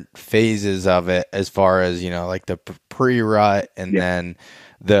different phases of it as far as like the pre-rut and then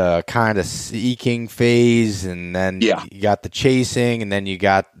the kind of seeking phase, and then you got the chasing, and then you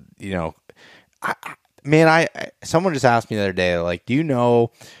got someone just asked me the other day, like, do you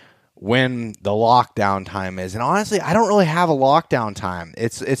know when the lockdown time is? And honestly, I don't really have a lockdown time.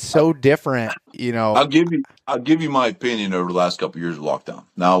 It's so different, I'll give you my opinion over the last couple of years of lockdown.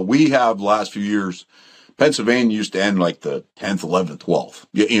 Now, we have the last few years, Pennsylvania used to end like the 10th, 11th,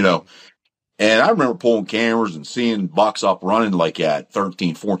 12th, and I remember pulling cameras and seeing bucks up running like at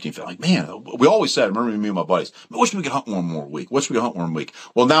 13, 14. Like, man, we always said, I remember me and my buddies, I wish we could hunt one more week.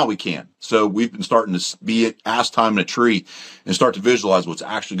 Well, now we can. So we've been starting to be at ass time in a tree and start to visualize what's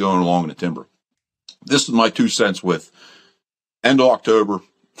actually going along in the timber. This is my 2 cents with end of October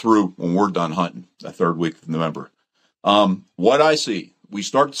through when we're done hunting, that 3rd week of November. What I see, we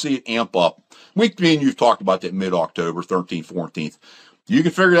start to see it amp up. Me and you've talked about that mid-October, 13th, 14th. You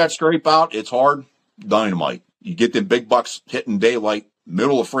can figure that scrape out. It's hard. Dynamite. You get them big bucks hitting daylight,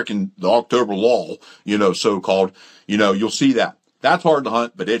 middle of freaking the October lull, so-called. You'll see that. That's hard to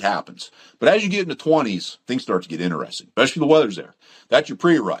hunt, but it happens. But as you get in the 20s, things start to get interesting, especially the weather's there. That's your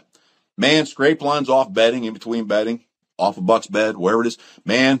pre-rut. Man, scrape lines off bedding, in between bedding, off a buck's bed, wherever it is.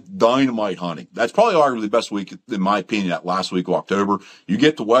 Man, dynamite hunting. That's probably arguably the best week, in my opinion, that last week of October. You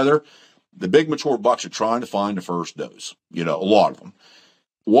get the weather. The big mature bucks are trying to find the first does, a lot of them.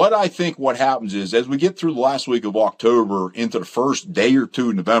 What I think what happens is as we get through the last week of October into the first day or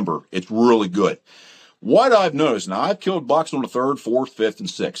 2 in November, it's really good. What I've noticed, now I've killed bucks on the 3rd, 4th, 5th, and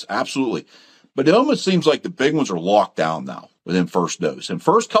 6th, absolutely. But it almost seems like the big ones are locked down now within first dose. And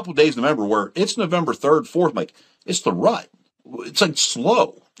first couple of days of November where it's November 3rd, 4th, like it's the rut. It's like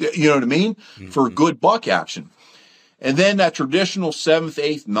slow, you know what I mean? Mm-hmm. For good buck action. And then that traditional 7th,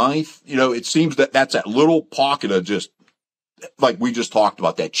 8th, 9th, it seems that that's that little pocket of just, like we just talked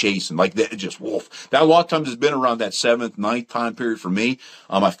about, that chasing, like that, just wolf. That a lot of times has been around that 7th, 9th time period for me.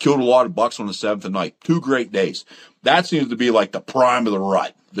 I've killed a lot of bucks on the 7th and 9th. 2 great days. That seems to be like the prime of the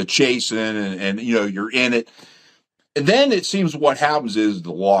rut, the chasing and you're in it. And then it seems what happens is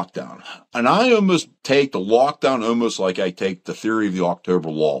the lockdown. And I almost take the lockdown almost like I take the theory of the October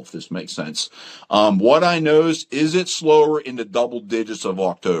lull, if this makes sense. What I notice is it's slower in the double digits of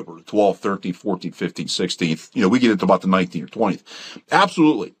October, 12th, 13th, 14th, 15th, 16th. We get into about the 19th or 20th.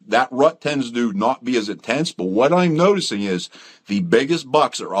 Absolutely. That rut tends to not be as intense. But what I'm noticing is the biggest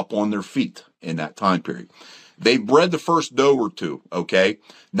bucks are up on their feet in that time period. They bred the first doe or two, okay?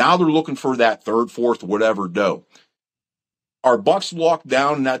 Now they're looking for that third, fourth, whatever doe. Are bucks locked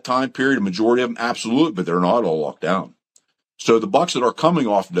down in that time period? A majority of them, absolutely, but they're not all locked down. So the bucks that are coming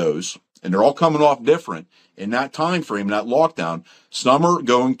off does, and they're all coming off different in that time frame, that lockdown, some are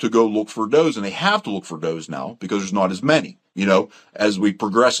going to go look for does, and they have to look for does now because there's not as many, as we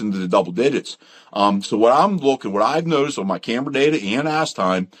progress into the double digits. So what I've noticed on my camera data and ass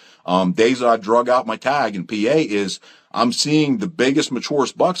time, days that I've drug out my tag in PA is I'm seeing the biggest,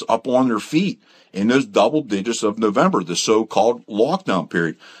 maturest bucks up on their feet in those double digits of November, the so-called lockdown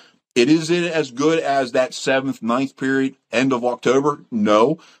period. Is it as good as that 7th, 9th period, end of October?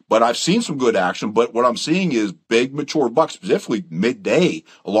 No, but I've seen some good action. But what I'm seeing is big, mature bucks, specifically midday,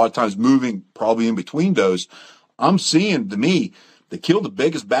 a lot of times moving probably in between those. I'm seeing, to me, they killed the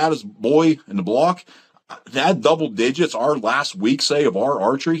biggest, baddest boy in the block. That double digits, our last week, say, of our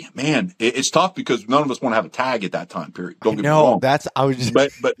archery, man, it's tough because none of us want to have a tag at that time period. Don't get me wrong.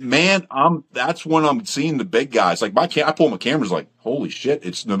 But man, that's when I'm seeing the big guys. Like I pull my cameras, like, holy shit,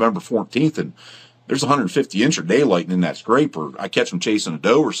 it's November 14th, and there's 150 inch daylight in that scraper. I catch them chasing a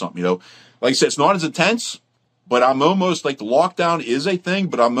doe or something. Like I said, it's not as intense, but I'm almost like the lockdown is a thing,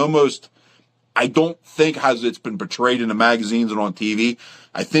 but I don't think as it's been portrayed in the magazines and on TV.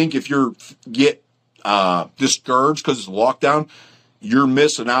 I think if you get discouraged because it's a lockdown, you're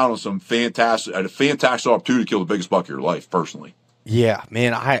missing out on a fantastic opportunity to kill the biggest buck of your life, personally. Yeah,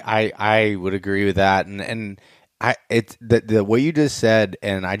 man, I would agree with that. And it's the way you just said,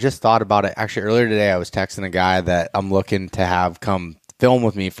 and I just thought about it. Actually, earlier today, I was texting a guy that I'm looking to have come film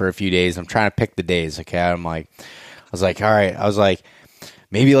with me for a few days. I'm trying to pick the days. Okay. I was like, all right. I was like,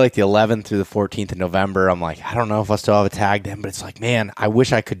 maybe like the 11th through the 14th of November. I'm like, I don't know if I still have a tag then, but it's like, man, I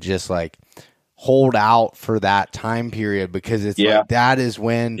wish I could just like hold out for that time period, because it's like that is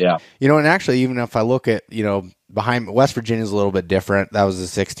when, and actually, even if I look at, behind West Virginia is a little bit different. That was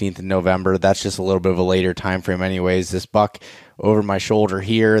the 16th of November. That's just a little bit of a later time frame anyways. This buck over my shoulder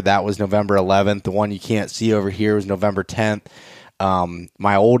here, that was November 11th. The one you can't see over here was November 10th.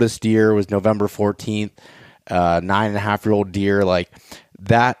 My oldest deer was November 14th, 9.5-year-old deer. Like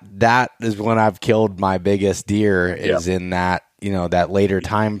that is when I've killed my biggest deer, is in that, that later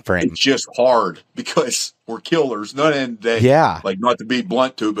time frame. It's just hard because we're killers. Not in the day. Like, not to be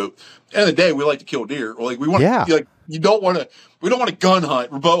blunt to, but at the end of the day, we like to kill deer. Like, we want to, like, we don't want to gun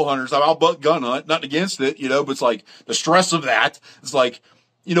hunt. We're bow hunters. I'll gun hunt, nothing against it, but it's like the stress of that. It's like,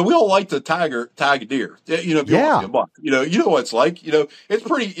 we all like to tag a deer. If you want to see a buck, you know what it's like. It's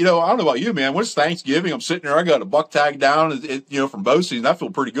pretty. I don't know about you, man. When it's Thanksgiving, I'm sitting there. I got a buck tag down. From bow season, I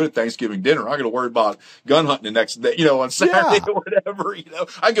feel pretty good at Thanksgiving dinner. I got to worry about gun hunting the next day. On Saturday or whatever.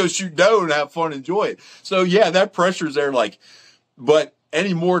 I go shoot doe and have fun, and enjoy it. So that pressure's there. Like, but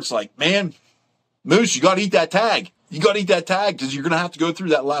anymore, it's like, man, Moose, you got to eat that tag. You got to eat that tag because you're going to have to go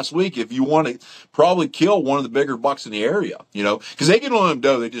through that last week if you want to probably kill one of the bigger bucks in the area, because they get on them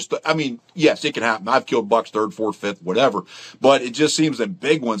doe. They just, yes, it can happen. I've killed bucks 3rd, 4th, 5th, whatever, but it just seems that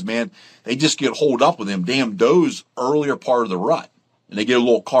big ones, man, they just get holed up with them damn does earlier part of the rut, and they get a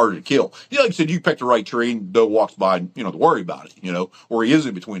little harder to kill. Like I said, you pick the right tree and doe walks by, and, to worry about it, or he is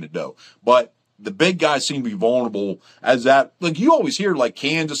in between the doe. But the big guys seem to be vulnerable as that. Like, you always hear, like,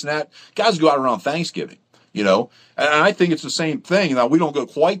 Kansas and that, guys go out around Thanksgiving. And I think it's the same thing. Now, we don't go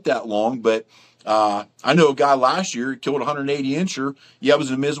quite that long, but I know a guy last year killed a 180 incher. Yeah, it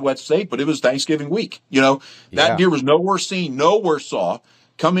was in Midwest State, but it was Thanksgiving week. That deer was nowhere seen, nowhere saw,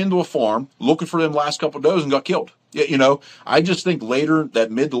 come into a farm looking for them last couple of does and got killed. I just think later,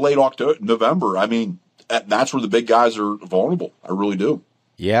 that mid to late October, November, that's where the big guys are vulnerable. I really do.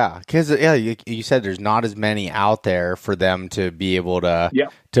 Yeah, because you said there's not as many out there for them to be able to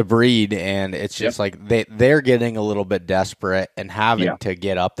breed, and it's just like they're getting a little bit desperate and having to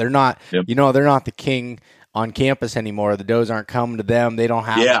get up. They're not, they're not the king on campus anymore. The does aren't coming to them. They don't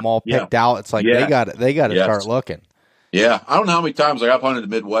have them all picked out. It's like they got to start looking. Yeah, I don't know how many times I've hunted the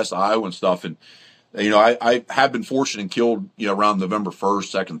Midwest, Iowa, and stuff, and I have been fortunate and killed around November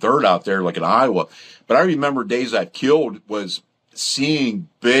 1st, 2nd, 3rd out there, like in Iowa. But I remember days I've killed was seeing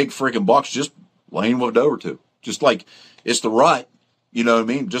big freaking bucks just laying with a doe or two. Just like, it's the rut. You know what I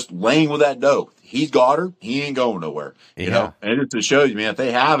mean? Just laying with that doe. He's got her. He ain't going nowhere. You know? And it just shows you, man, if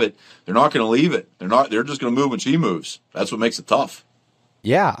they have it, they're not going to leave it. They're just going to move when she moves. That's what makes it tough.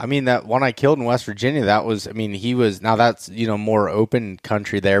 Yeah, I mean, that one I killed in West Virginia, that was, I mean, he was, now that's, more open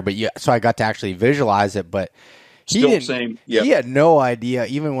country there, but yeah, so I got to actually visualize it, but he had no idea,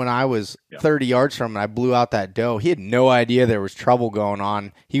 even when I was 30 yards from him, I blew out that doe, he had no idea there was trouble going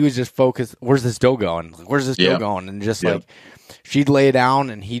on. He was just focused, where's this doe going? Where's this doe going? And just like, she'd lay down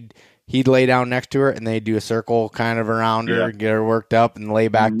and he'd lay down next to her and they'd do a circle kind of around her, get her worked up and lay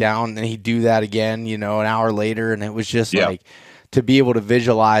back down. And he'd do that again, an hour later. And it was just like, to be able to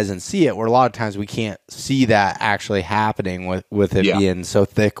visualize and see it, where a lot of times we can't see that actually happening with it being so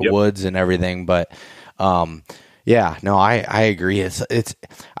thick woods and everything. But, I agree.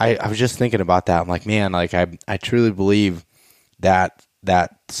 I was just thinking about that. I'm like, man, like I truly believe that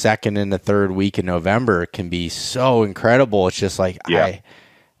second and the third week in November can be so incredible. It's just like,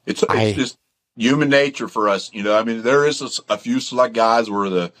 it's just human nature for us. I mean, there is a few select guys where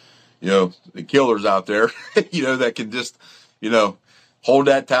the killers out there, that can just, hold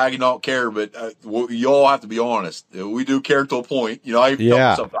that tag and don't care. But you all have to be honest. We do care to a point. I tell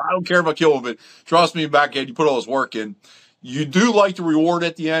myself, I don't care if I kill him, but trust me, backend, you put all this work in. You do like the reward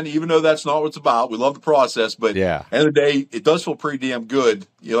at the end, even though that's not what it's about. We love the process, but at the end of the day, it does feel pretty damn good.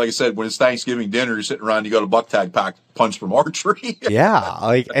 Like I said, when it's Thanksgiving dinner, you're sitting around, you got a buck tag punch from archery.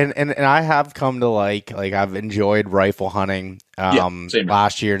 And I have come to like I've enjoyed rifle hunting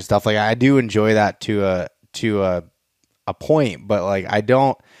last year and stuff. Like I do enjoy that to a point, but like I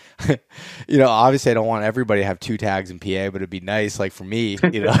don't obviously I don't want everybody to have 2 tags in PA, but it'd be nice, like for me,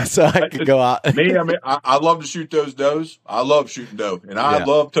 so I could go out. I love to shoot those does. I love shooting doe, and I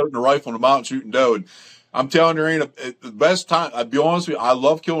love toting a rifle in the mountain shooting doe. And I'm telling you, there ain't the best time. I'll be honest with you, I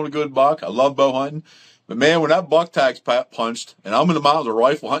love killing a good buck. I love bow hunting, but man, when that buck tag's punched and I'm in the mountains with a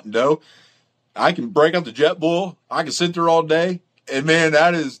rifle hunting doe, I can break out the jet bull. I can sit there all day, and man,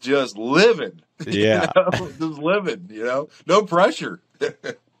 that is just living. Just living. No pressure.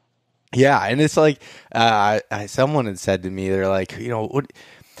 And it's like someone had said to me, they're like,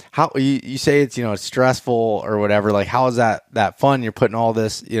 how you say it's it's stressful or whatever, like how is that fun, you're putting all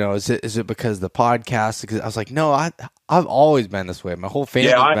this, is it because of the podcast? Because I was like, no, I've always been this way, my whole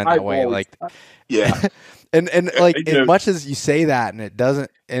family's been that way. And like as much as you say that and it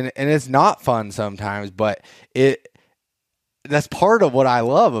doesn't, and it's not fun sometimes, but that's part of what I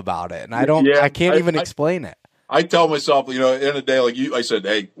love about it, and I can't even explain it. I tell myself, at the end of the day, like I said,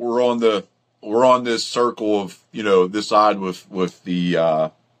 hey, we're on this circle of, this side with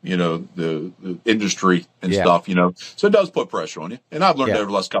the, the industry and stuff, so it does put pressure on you. And I've learned over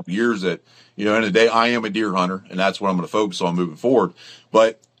the last couple of years that, end of the day, I am a deer hunter, and that's what I'm going to focus on moving forward.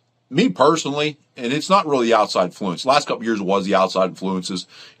 But me personally, and it's not really the outside influence. The last couple of years it was the outside influences.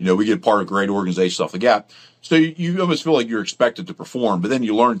 We get part of great organization, stuff like that. So you almost feel like you're expected to perform, but then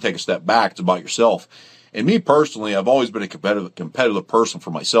you learn to take a step back. It's about yourself. And me personally, I've always been a competitive person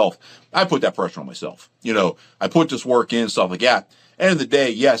for myself. I put that pressure on myself. I put this work in, stuff like that. End of the day,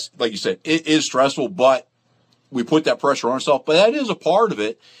 yes, like you said, it is stressful, but we put that pressure on ourselves. But that is a part of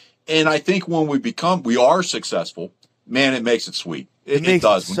it. And I think when we are successful, man, it makes it sweet. It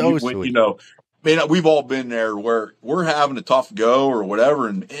does. Sweet. Man, we've all been there where we're having a tough go or whatever.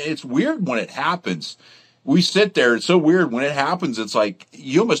 And it's weird when it happens. We sit there. It's so weird when it happens. It's like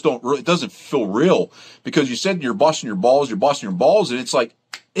you almost don't really, it doesn't feel real because you said you're busting your balls. And it's like,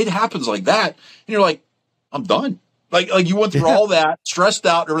 it happens like that. And you're like, I'm done. Like you went through all that, stressed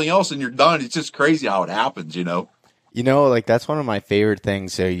out, everything else, and you're done. It's just crazy how it happens, like that's one of my favorite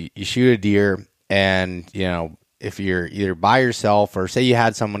things. So you shoot a deer and, if you're either by yourself or say you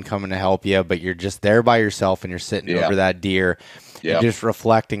had someone coming to help you, but you're just there by yourself and you're sitting over that deer and just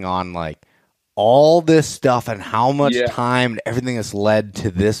reflecting on like all this stuff and how much time and everything that's led to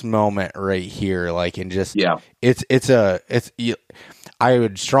this moment right here. Like, and just, I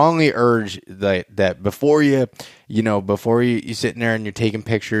would strongly urge that before you sitting there and you're taking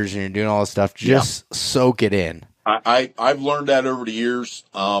pictures and you're doing all this stuff, just soak it in. I've learned that over the years,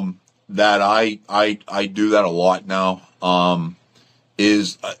 that I do that a lot now.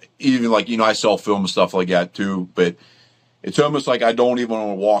 Is even like, I sell film and stuff like that too, but it's almost like I don't even want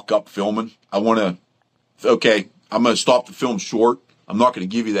to walk up filming. I want to, I'm going to stop the film short. I'm not going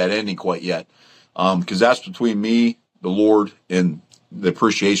to give you that ending quite yet. Cause that's between me, the Lord, and the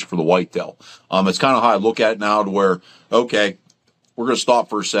appreciation for the whitetail. It's kind of how I look at it now, to where, we're going to stop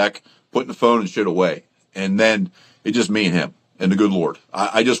for a sec, putting the phone and shit away. And then it's just me and him and the good Lord.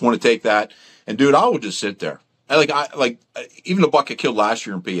 I just want to take that, and dude, I would just sit there. Even the buck I killed last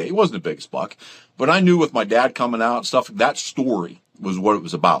year in PA, he wasn't the biggest buck, but I knew with my dad coming out and stuff, that story was what it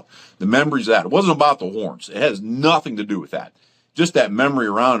was about. The memories of that. It wasn't about the horns. It has nothing to do with that. Just that memory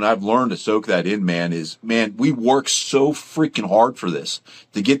around, and I've learned to soak that in, man, we work so freaking hard for this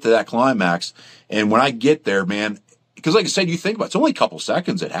to get to that climax. And when I get there, man, because like I said, you think about it, it's only a couple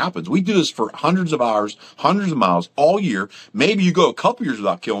seconds it happens. We do this for hundreds of hours, hundreds of miles all year. Maybe you go a couple years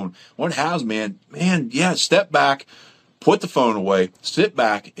without killing. What it has, man, yeah, step back, put the phone away, sit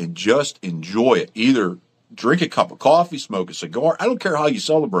back, and just enjoy it. Either drink a cup of coffee, smoke a cigar. I don't care how you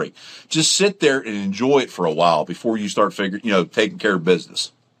celebrate. Just sit there and enjoy it for a while before you start taking care of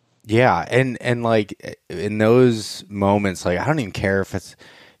business. Yeah. And like in those moments, like, I don't even care if it's,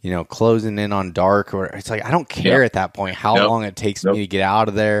 closing in on dark, or it's like, I don't care at that point how long it takes me to get out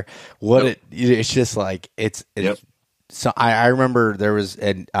of there. It's just like, it's so I remember there was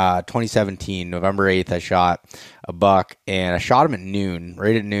in 2017, November 8th, I shot a buck, and I shot him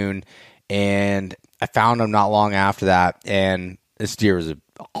right at noon. And I found him not long after that, and this deer was a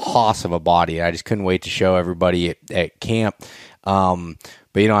hoss of a body. I just couldn't wait to show everybody at camp.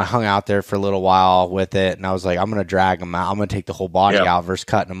 But I hung out there for a little while with it, and I was like, I'm gonna drag him out. I'm gonna take the whole body out versus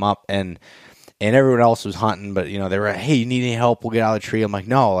cutting him up. And everyone else was hunting, but they were like, hey, you need any help? We'll get out of the tree. I'm like,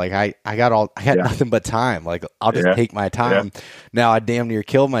 no, like I got nothing but time. Like, I'll just take my time. Now I damn near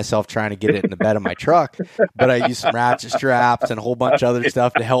killed myself trying to get it in the bed of my truck, but I used some ratchet straps and a whole bunch of other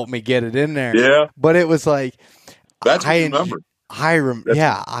stuff to help me get it in there. Yeah. But it was like, that's what I remember.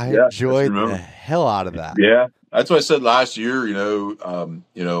 I enjoyed the hell out of that. Yeah. That's what I said last year.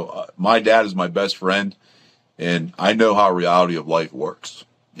 My dad is my best friend, and I know how reality of life works.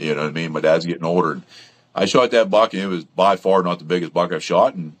 You know what I mean? My dad's getting older, and I shot that buck, and it was by far not the biggest buck I've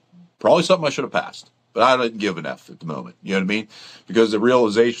shot, and probably something I should have passed. But I didn't give an F at the moment. You know what I mean? Because the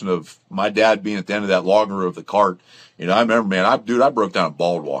realization of my dad being at the end of that logger of the cart, I remember, man, I broke down and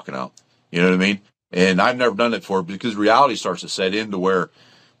bawled walking out. You know what I mean? And I've never done it before, because reality starts to set in to where,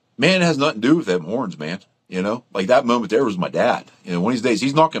 man, it has nothing to do with them horns, man. Like that moment there was my dad. One of these days,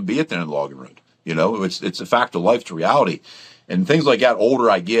 he's not going to be at the end of the logging road. It's a fact of life, to reality. And things like that, older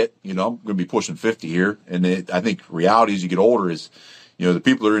I get, I'm going to be pushing 50 here. And I think reality as you get older is, the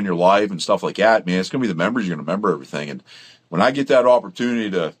people that are in your life and stuff like that, man, it's going to be the memories. You're going to remember everything. And when I get that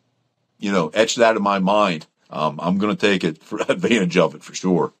opportunity to, etch that in my mind, I'm going to take advantage of it for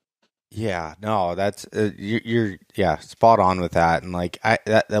sure. Yeah, no, that's, you're spot on with that. And like,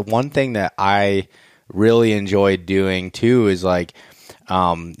 the one thing that I really enjoyed doing too is like,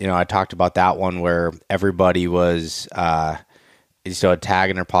 I talked about that one where everybody was, still a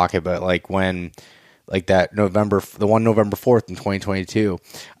tag in their pocket, but like when, like that November 4th in 2022,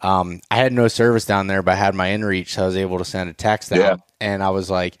 I had no service down there, but I had my inReach, so I was able to send a text out, and I was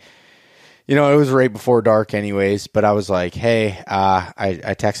like, it was right before dark anyways, but I was like, hey,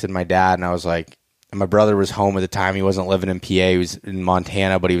 I texted my dad, and I was like, my brother was home at the time. He wasn't living in PA. He was in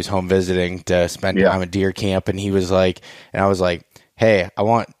Montana, but he was home visiting to spend time at deer camp, and he was like, and I was like, hey, I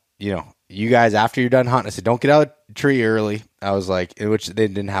want, you guys, after you're done hunting, I said, don't get out of the tree early. I was like, which they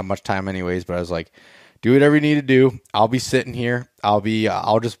didn't have much time anyways, but I was like, do whatever you need to do. I'll be sitting here. I'll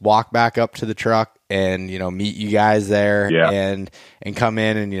just walk back up to the truck and, meet you guys there and come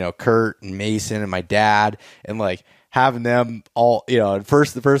in, and, Kurt and Mason and my dad, and like having them all, the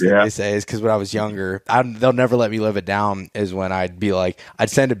first thing they say is, cause when I was younger, they'll never let me live it down, is when I'd be like,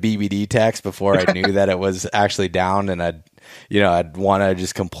 I'd send a BBD text before I knew that it was actually down, and I'd one I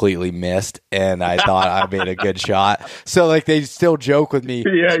just completely missed, and I thought I made a good shot. So like they still joke with me.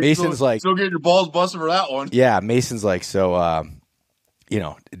 Yeah, Mason's still getting your balls busted for that one. Yeah, Mason's like, so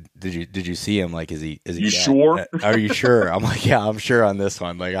did you see him? Like, is he you dead? Sure? Are you sure? I'm like, yeah, I'm sure on this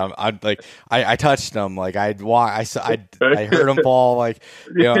one. Like, I'm like, I touched him. Like, I heard him fall. Like,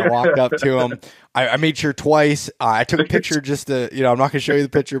 I walked up to him. I made sure twice. I took a picture just to, I'm not going to show you the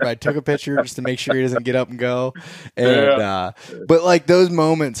picture, but I took a picture just to make sure he doesn't get up and go. And, but like those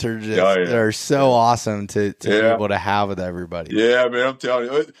moments are just, they're so awesome to be able to have with everybody. Yeah, man, I'm telling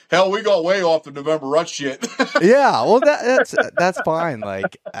you. Hell, we got way off the November rut shit. Yeah, well, that's fine.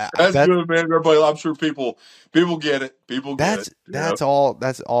 Like, that's good, man. Everybody, I'm sure people get it. People get it. That's all.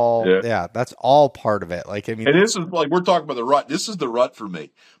 That's all part of it. Like, I mean, and this is like, we're talking about the rut. This is the rut for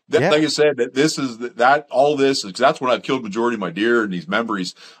me. Like I said, all this is, that's when I've killed majority of my deer, and these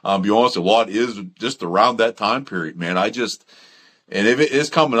memories, be honest, a lot is just around that time period, man. And if it is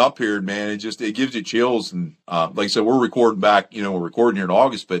coming up here, man, it gives you chills. And, like I said, we're recording here in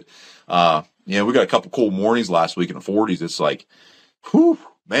August, but, we got a couple cool mornings last week in the 40s. It's like, whew,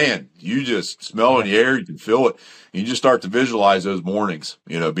 man, you just smell in the air, you can feel it. And you just start to visualize those mornings,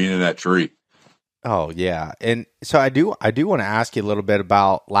 being in that tree. Oh yeah. And so I do want to ask you a little bit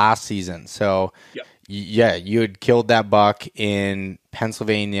about last season. So yeah, you had killed that buck in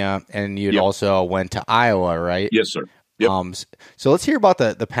Pennsylvania, and you'd also went to Iowa, right? Yes, sir. Yep. So let's hear about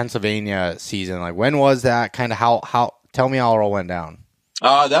the Pennsylvania season. Like, when was that? Kind of how? Tell me how it all went down.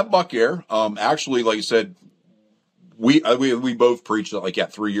 That buck here, actually, like I said, we both preached like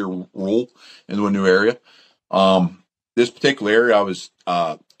that 3-year rule in the new area. This particular area I was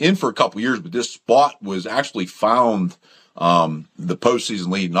in for a couple of years, but this spot was actually found the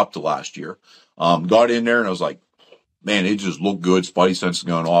postseason leading up to last year. Got in there and I was like, man, it just looked good. Spidey sense is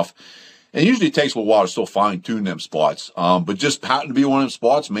going off. And usually it takes a while to still fine tune them spots. But just happened to be one of them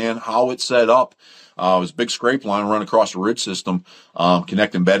spots, man, how it's set up. It was a big scrape line run across the ridge system,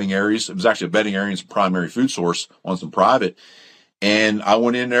 connecting bedding areas. It was actually a bedding area and some primary food source on some private. And I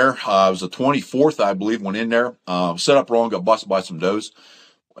went in there. It was the 24th, I believe, went in there, set up wrong, got busted by some does.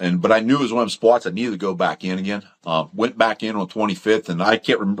 But I knew it was one of the spots I needed to go back in again. Went back in on the 25th, and I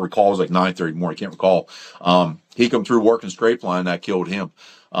can't recall. It was like 9:30 morning. I can't recall. He come through working straight line, and I killed him.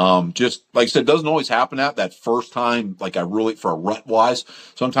 Just like I said, doesn't always happen that first time. Like I really, for a rut wise,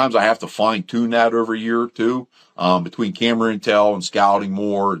 sometimes I have to fine tune that over a year or two, between camera intel and scouting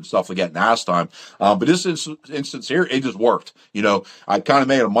more and stuff like that in last time. But this instance here, it just worked. I kind of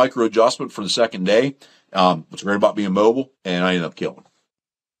made a micro adjustment for the second day. What's great about being mobile, and I ended up killing.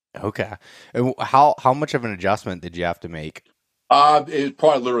 Okay. And how much of an adjustment did you have to make? It was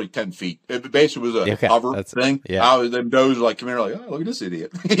probably literally 10 feet. It basically was a cover thing. Yeah. Them does like come in like, oh, look at this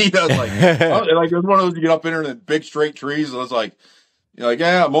idiot. He does like, like it was one of those you get up in there and big straight trees. And it's like,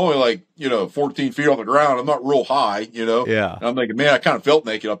 yeah, I'm only like, 14 feet off the ground. I'm not real high, Yeah. And I'm thinking, man, I kind of felt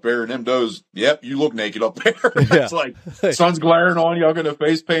naked up there. And them does, yep, you look naked up there. Yeah. It's like, sun's glaring on you. I got no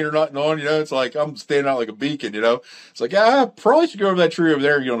face paint or nothing on, It's like, I'm standing out like a beacon, It's like, I probably should go over that tree over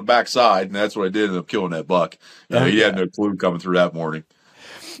there and get on the back side. And that's what I did. And I'm killing that buck. He had no clue coming through that morning.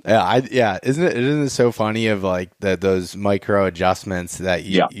 Yeah, isn't it so funny of like those micro adjustments that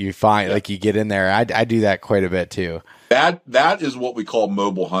you find, like you get in there. I do that quite a bit too. That is what we call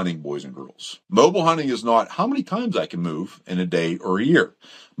mobile hunting, boys and girls. Mobile hunting is not how many times I can move in a day or a year.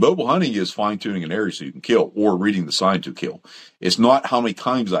 Mobile hunting is fine tuning an area so you can kill, or reading the sign to kill. It's not how many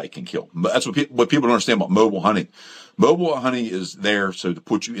times I can kill. That's what people don't understand about mobile hunting. Mobile hunting is there so to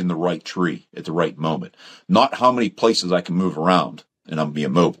put you in the right tree at the right moment, not how many places I can move around and I'm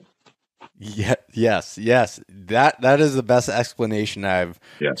being mobile. Yeah, yes. That is the best explanation I've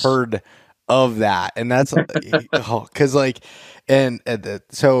heard of that. And that's because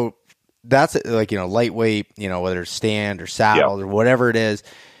so that's like, lightweight, whether it's stand or saddle or whatever it is.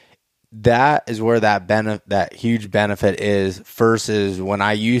 That is where that huge benefit is versus when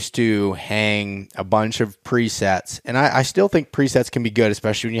I used to hang a bunch of presets, and I still think presets can be good,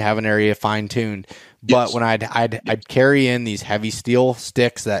 especially when you have an area fine tuned. But when I'd carry in these heavy steel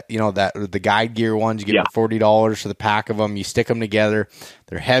sticks that that the guide gear ones, you get for $40 for the pack of them. You stick them together,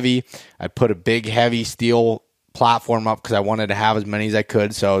 they're heavy. I put a big heavy steel platform up because I wanted to have as many as I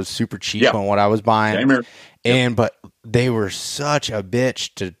could, so I was super cheap on what I was buying. But they were such a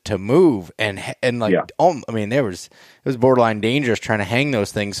bitch to move and like it was borderline dangerous trying to hang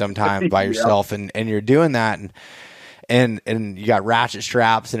those things sometimes by yourself and you're doing that and you got ratchet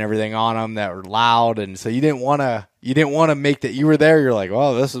straps and everything on them that were loud, and so you didn't want to make that you were there. You're like,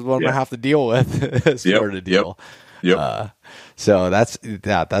 well, this is what I'm gonna have to deal with, sort of deal. So that's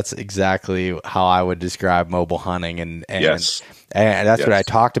exactly how I would describe mobile hunting, and that's what I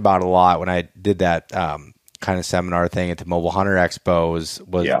talked about a lot when I did that kind of seminar thing at the Mobile Hunter Expo. Was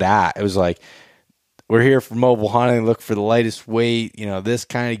that it was like, we're here for mobile hunting, look for the lightest weight, this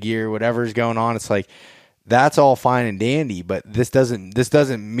kind of gear, whatever's going on. It's like, that's all fine and dandy, but this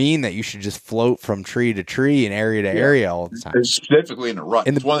doesn't mean that you should just float from tree to tree and area to area all the time. It's specifically in the rut.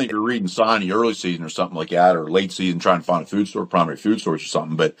 It's one thing you're reading sign early season or something like that, or late season trying to find a food store, primary food source or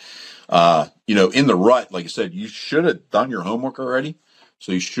something. But in the rut, like I said, you should have done your homework already.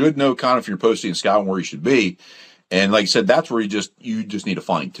 So you should know kind of if you're posting and scouting where you should be. And like I said, that's where you just need to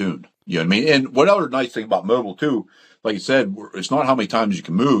fine tune. You know what I mean? And what other nice thing about mobile too, like I said, it's not how many times you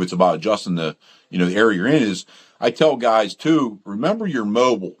can move. It's about adjusting the area you're in. Is I tell guys too, remember you're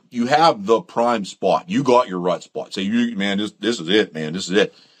mobile. You have the prime spot. You got your rut spot. Say, this is it, man. This is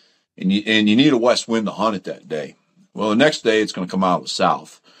it. And you need a west wind to hunt it that day. Well, the next day it's going to come out of the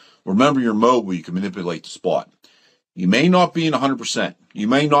south. Remember you're mobile. You can manipulate the spot. You may not be in 100%. You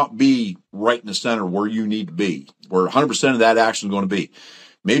may not be right in the center where you need to be, where 100% of that action is going to be.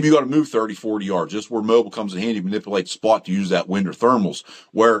 Maybe you got to move 30, 40 yards. Just where mobile comes in handy, manipulate the spot to use that wind or thermals,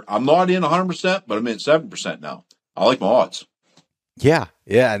 where I'm not in 100%, but I'm in 7% now. I like my odds. Yeah.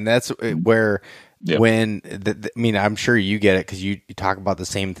 And that's where Yeah. when I mean, I'm sure you get it because you talk about the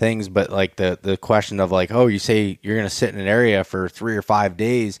same things, but like the question of like, oh, you say you're going to sit in an area for 3 or 5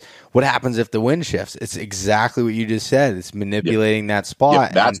 days. What happens if the wind shifts? It's exactly what you just said. It's manipulating that spot. Yeah,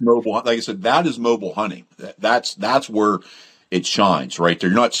 that's mobile. Like I said, that is mobile hunting. That's where it shines right there.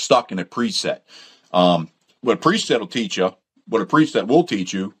 You're not stuck in a preset. What a preset will teach you, what a preset will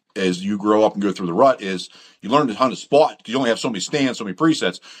teach you as you grow up and go through the rut is you learn to hunt a spot because you only have so many stands, so many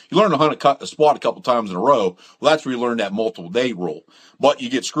presets. You learn to hunt a spot a couple times in a row. Well, that's where you learn that multiple day rule. But you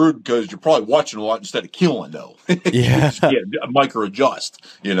get screwed because you're probably watching a lot instead of killing, though. Yeah. Micro adjust,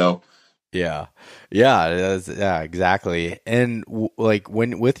 Yeah. Yeah, exactly. And like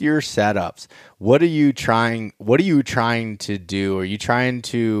when with your setups, what are you trying to do? Are you trying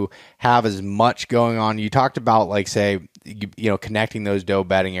to have as much going on? You talked about like say connecting those doe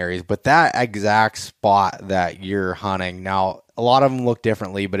bedding areas, but that exact spot that you're hunting. Now, a lot of them look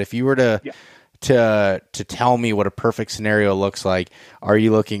differently, but if you were to tell me what a perfect scenario looks like, are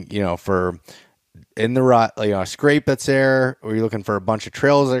you looking, for in the rut, a scrape that's there, or are you looking for a bunch of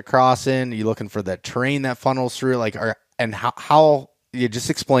trails that cross in? Are you looking for that terrain that funnels through? How you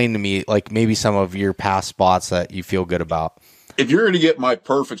just explain to me, like maybe some of your past spots that you feel good about. If you're going to get my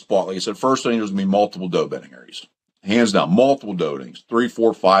perfect spot, like I said, first thing there's going to be multiple doe bedding areas. Hands down, multiple doetings, 3,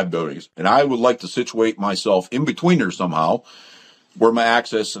 4, 5 doetings. And I would like to situate myself in between there somehow where my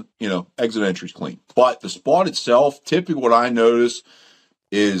access, exit entry is clean. But the spot itself, typically what I notice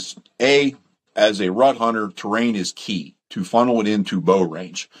is as a rut hunter, terrain is key to funnel it into bow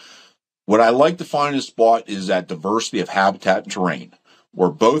range. What I like to find in a spot is that diversity of habitat and terrain, where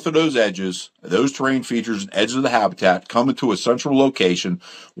both of those edges, those terrain features and edges of the habitat come into a central location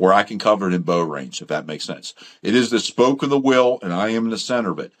where I can cover it in bow range, if that makes sense. It is the spoke of the wheel, and I am in the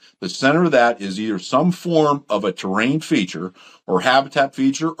center of it. The center of that is either some form of a terrain feature or habitat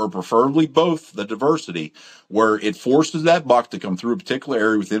feature, or preferably both, the diversity, where it forces that buck to come through a particular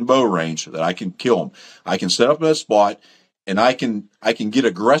area within bow range that I can kill him. I can set up that spot, and I can get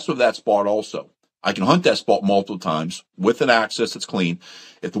aggressive with that spot also. I can hunt that spot multiple times with an access that's clean.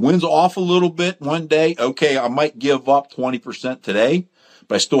 If the wind's off a little bit one day, okay, I might give up 20% today,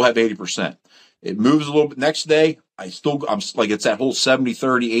 but I still have 80%. It moves a little bit next day. I'm like, it's that whole 70,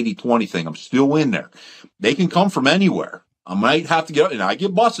 30, 80, 20 thing. I'm still in there. They can come from anywhere. I might have to get, and I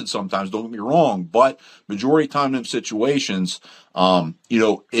get busted sometimes, don't get me wrong, but majority of the time in situations,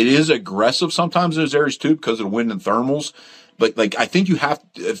 it is aggressive sometimes in those areas too because of the wind and thermals. But like, I think you have,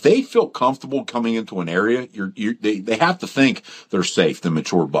 if they feel comfortable coming into an area, they have to think they're safe, the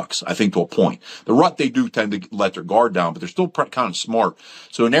mature bucks, I think, to a point. The rut, they do tend to let their guard down, but they're still kind of smart.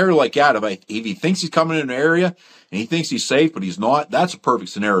 So an area like that, if he thinks he's coming in an area and he thinks he's safe, but he's not, that's a perfect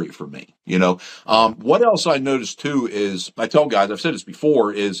scenario for me. What else I noticed too is, I tell guys, I've said this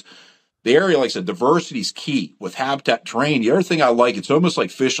before, is the area, like I said, diversity is key with habitat terrain. The other thing I like, it's almost like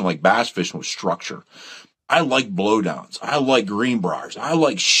fishing, like bass fishing with structure. I like blowdowns. I like greenbriers. I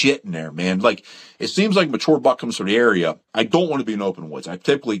like shit in there, man. Like, it seems like mature buck comes from the area. I don't want to be in open woods. I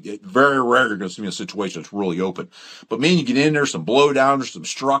typically, very rarely going to see me in a situation that's really open. But man, you get in there, some blowdowns, some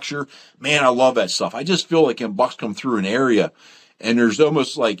structure. Man, I love that stuff. I just feel like when bucks come through an area and there's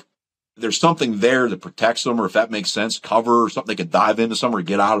almost like, there's something there that protects them, or if that makes sense, cover or something they can dive into somewhere or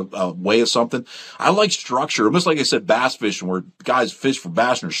get out of the way of something. I like structure. Almost like I said, bass fishing, where guys fish for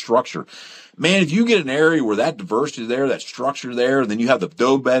bass and there's structure. Man, if you get an area where that diversity is there, that structure there, and then you have the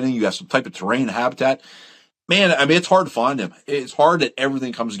doe bedding, you have some type of terrain and habitat, man, I mean, it's hard to find them. It's hard that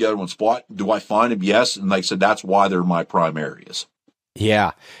everything comes together in one spot. Do I find them? Yes. And like I said, that's why they're my prime areas.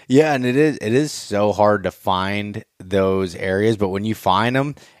 Yeah. Yeah. And it is so hard to find those areas, but when you find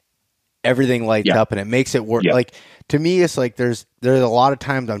them, everything lights up and it makes it work. Like, to me, it's like there's a lot of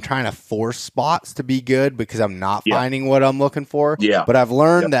times I'm trying to force spots to be good because I'm not finding what I'm looking for. Yeah. But I've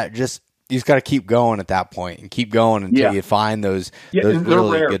learned that you just got to keep going at that point and keep going until you find those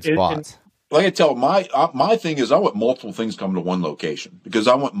really good spots. Like I tell my thing is I want multiple things coming to one location because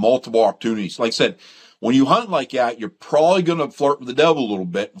I want multiple opportunities. Like I said, when you hunt like that, you're probably going to flirt with the devil a little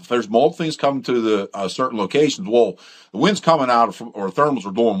bit. If there's multiple things coming to the certain locations, well, the wind's coming out or thermals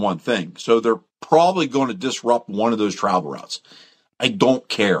are doing one thing. So they're probably going to disrupt one of those travel routes. I don't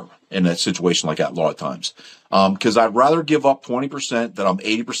care in that situation like that a lot of times because I'd rather give up 20% than I'm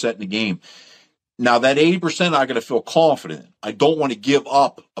 80% in the game. Now that 80%, I got to feel confident. I don't want to give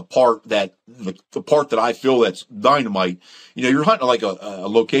up a part that the part that I feel that's dynamite. You know, you're hunting like a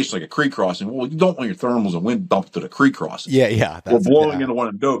location like a creek crossing. Well, you don't want your thermals and wind dumped to the creek crossing. Yeah. We're blowing into one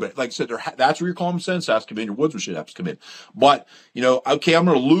of them. But like I said, that's where your common sense has to come in. Your woodsmanship has to come in. But, you know, okay, I'm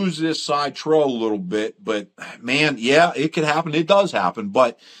going to lose this side trail a little bit. But, man, yeah, it could happen. It does happen.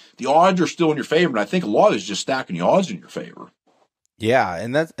 But the odds are still in your favor. And I think a lot of it is just stacking the odds in your favor. Yeah,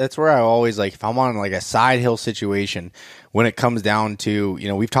 and that's where I always like, if I'm on like a side hill situation, when it comes down to, you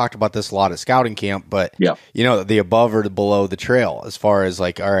know, we've talked about this a lot at scouting camp, but yeah, you know, the above or the below the trail, as far as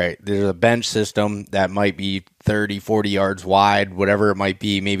like, all right, there's a bench system that might be 30, 40 yards wide, whatever it might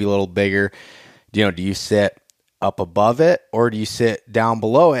be, maybe a little bigger. You know, do you sit up above it or do you sit down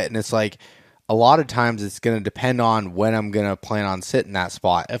below it? And it's like, a lot of times it's going to depend on when I'm going to plan on sitting that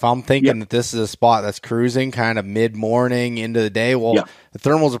spot. If I'm thinking that this is a spot that's cruising kind of mid-morning into the day, well, the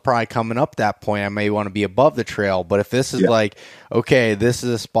thermals are probably coming up at that point. I may want to be above the trail. But if this is like, okay, this is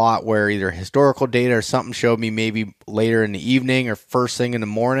a spot where either historical data or something showed me maybe later in the evening or first thing in the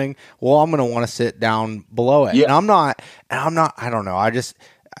morning, well, I'm going to want to sit down below it. And I'm not, I don't know.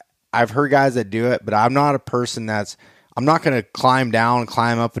 I've heard guys that do it, but I'm not a person I'm not going to climb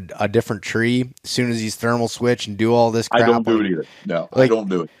up a different tree as soon as these thermals switch and do all this crap. I don't do it either. No, I don't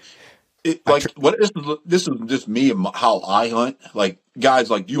do it. This is just me and how I hunt. Like, guys,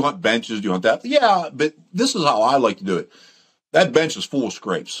 like, do you hunt benches? Do you hunt that? Yeah, but this is how I like to do it. That bench is full of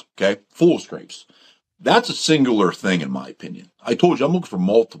scrapes, okay? Full of scrapes. That's a singular thing, in my opinion. I told you, I'm looking for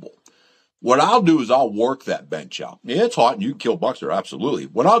multiple. What I'll do is I'll work that bench out. Yeah, it's hot and you can kill bucks there, absolutely.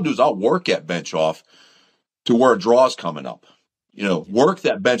 What I'll do is I'll work that bench off to where a draw's coming up. You know, work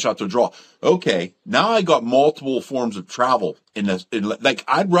that bench out to draw. Okay, now I got multiple forms of travel in this. Like,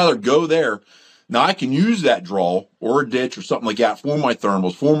 I'd rather go there. Now I can use that draw or a ditch or something like that for my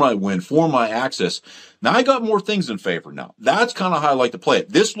thermals, for my wind, for my access. Now I got more things in favor now. That's kind of how I like to play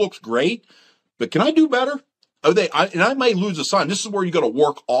it. This looks great, but can I do better? I might lose a sign. This is where you got to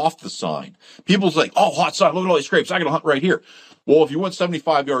work off the sign. People's like, oh, hot sign, look at all these scrapes. I got to hunt right here. Well, if you went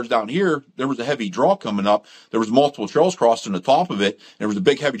 75 yards down here, there was a heavy draw coming up. There was multiple trails crossing the top of it. There was a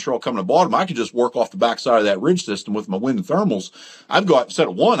big heavy trail coming to the bottom. I could just work off the backside of that ridge system with my wind and thermals. I've got, instead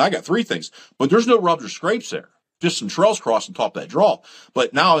of one, I got three things. But there's no rubs or scrapes there. Just some trails crossing top of that draw.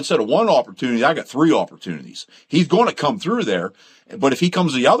 But now instead of one opportunity, I got three opportunities. He's going to come through there. But if he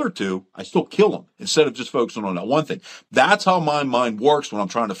comes the other two, I still kill him instead of just focusing on that one thing. That's how my mind works when I'm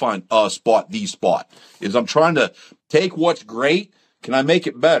trying to find a spot, the spot. Is I'm trying to take what's great. Can I make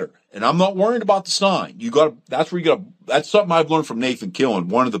it better? And I'm not worried about the sign. That's something I've learned from Nathan Killen,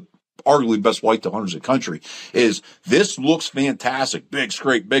 one of the arguably best whitetail hunters in the country, is this looks fantastic. Big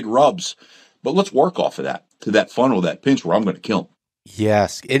scrape, big rubs. But let's work off of that to that funnel, that pinch where I'm going to kill him.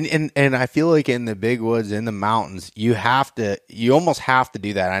 Yes. And I feel like in the big woods, in the mountains, you almost have to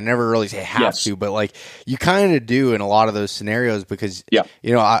do that. I never really say have to, but like you kind of do in a lot of those scenarios because, you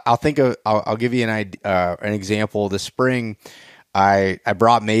know, I'll give you an example. This spring, I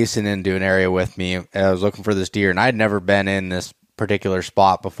brought Mason into an area with me and I was looking for this deer and I'd never been in this particular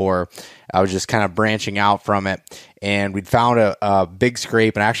spot before. I was just kind of branching out from it and we'd found a big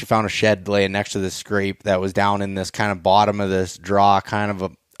scrape and I actually found a shed laying next to this scrape that was down in this kind of bottom of this draw, kind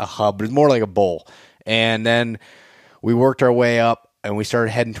of a hub, but it's more like a bowl. And then we worked our way up and we started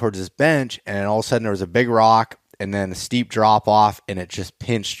heading towards this bench and all of a sudden there was a big rock and then a steep drop off and it just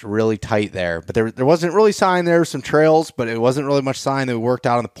pinched really tight there. But there wasn't really sign. There were some trails, but it wasn't really much sign that we worked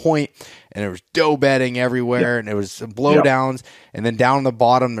out on the point. And there was doe bedding everywhere and there was some blowdowns. And then down on the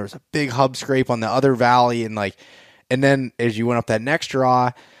bottom, there was a big hub scrape on the other valley. And then as you went up that next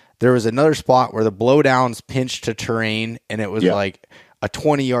draw, there was another spot where the blowdowns pinched to terrain and it was like a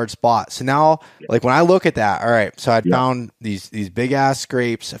 20-yard spot. So now, like when I look at that, all right, so I found these big ass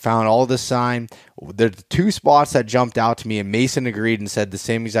scrapes. I found all this sign. The two spots that jumped out to me, and Mason agreed and said the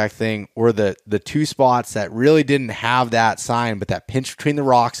same exact thing, were the two spots that really didn't have that sign, but that pinch between the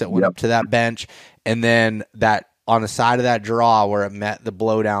rocks that went up to that bench, and then that on the side of that draw where it met the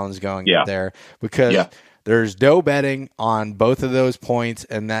blowdowns going up there, because there's doe bedding on both of those points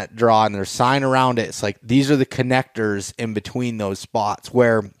and that draw, and there's sign around it. It's like these are the connectors in between those spots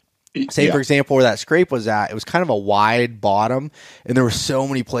where, say, for example, where that scrape was at, it was kind of a wide bottom, and there were so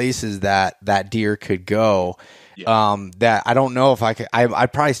many places that deer could go that I don't know if I could.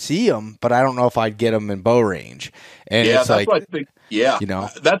 I'd probably see them, but I don't know if I'd get them in bow range. And it's that's like, what I think. Yeah, you know,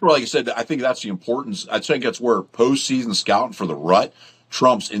 that's where, like I said, I think that's the importance. I think that's where postseason scouting for the rut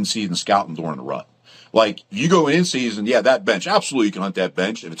trumps in-season scouting during the rut. Like, you go in season, that bench, absolutely you can hunt that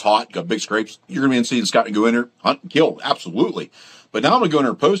bench. If it's hot, got big scrapes, you're going to be in season scouting, go in there, hunt and kill, absolutely. But now I'm going to go in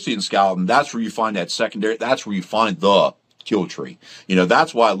there post season scout, and that's where you find that secondary. That's where you find the kill tree.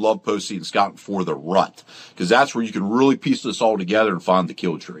 That's why I love post season scouting for the rut, because that's where you can really piece this all together and find the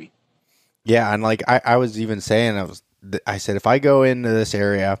kill tree. Yeah, and like I was even saying, I said if I go into this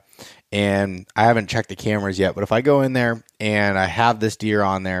area and I haven't checked the cameras yet, but if I go in there and I have this deer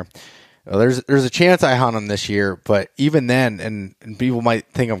on there, well, there's a chance I hunt them this year. But even then, and people might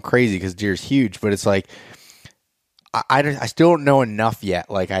think I'm crazy because deer's huge, but it's like I still don't know enough yet.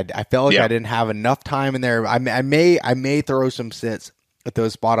 Like I felt like I didn't have enough time in there. I may throw some sits at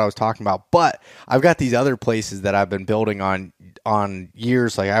those spots I was talking about, but I've got these other places that I've been building on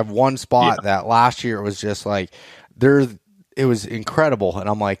years. Like I have one spot that last year it was just like it was incredible, and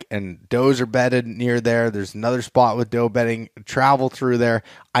I'm like, and does are bedded near there. There's another spot with doe bedding, travel through there.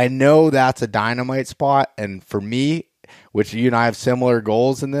 I know that's a dynamite spot, and for me, which you and I have similar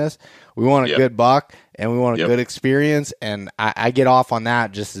goals in this, we want a good buck and we want a good experience, and I get off on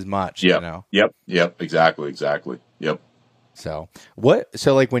that just as much. Yep, exactly. Yep. So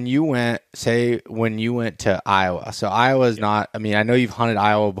like when you went to Iowa, so Iowa's not, I mean, I know you've hunted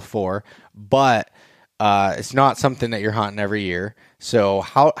Iowa before, but it's not something that you're hunting every year. So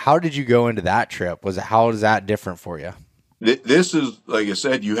how did you go into that trip? How is that different for you? This is, like I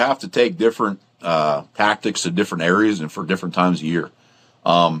said, you have to take different tactics to different areas and for different times of year.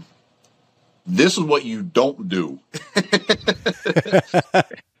 This is what you don't do.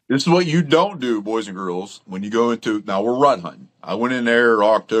 This is what you don't do, boys and girls, when you go into, now we're rut hunting. I went in there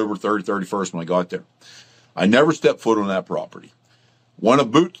October 30, 31st when I got there. I never stepped foot on that property. When a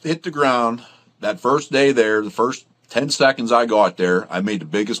boot hit the ground, that first day there, the first 10 seconds I got there, I made the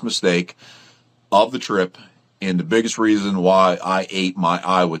biggest mistake of the trip and the biggest reason why I ate my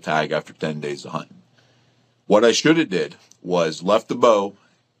Iowa tag after 10 days of hunting. What I should have did was left the bow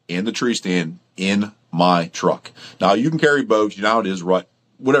and the tree stand in my truck. Now, you can carry bows. You know how it is, rut.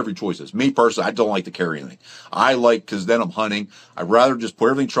 Whatever your choice is. Me personally, I don't like to carry anything. I like, because then I'm hunting. I'd rather just put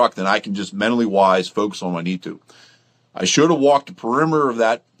everything in the truck than I can just mentally wise focus on what I need to. I should have walked the perimeter of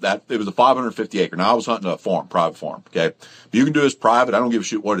that it was a 550 acre. Now I was hunting a farm, private farm. Okay. But you can do this private. I don't give a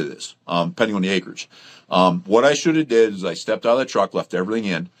shit what it is, depending on the acreage. What I should have did is I stepped out of that truck, left everything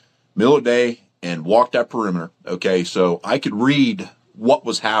in, middle of the day, and walked that perimeter. Okay. So I could read what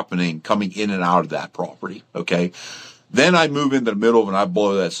was happening coming in and out of that property. Okay. Then I move into the middle of it and I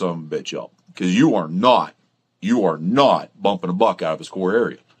blow that son of a bitch up, because you are not bumping a buck out of his core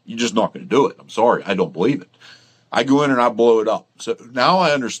area. You're just not going to do it. I'm sorry. I don't believe it. I go in and I blow it up. So now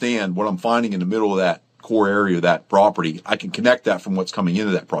I understand what I'm finding in the middle of that core area of that property. I can connect that from what's coming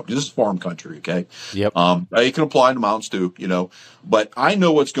into that property. This is farm country. Okay. Yep. You can apply to mountains too, but I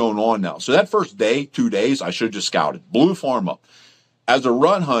know what's going on now. So that first day, 2 days, I should have just scouted, blew the farm up. As a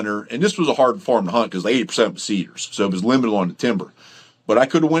run hunter, and this was a hard farm to hunt because 80% was cedars, so it was limited on the timber. But I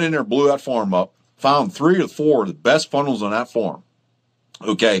could have went in there, blew that farm up, found 3 or 4 of the best funnels on that farm.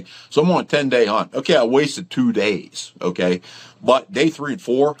 Okay, so I'm on a 10-day hunt. Okay, I wasted 2 days. Okay, but day 3 and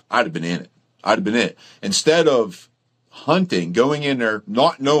 4, I'd have been in it. Instead of hunting, going in there,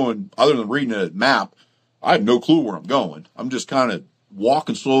 not knowing other than reading a map, I have no clue where I'm going. I'm just kind of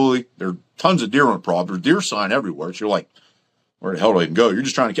walking slowly. There are tons of deer on the property. There's deer sign everywhere. So you're like, where the hell do I even go? I'm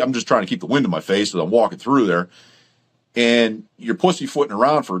just trying to keep the wind in my face as I'm walking through there. And you're pussyfooting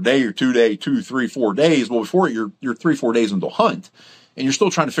around for a day or 2 days, 2, 3, 4 days. Well, before you're 3, 4 days into a hunt, and you're still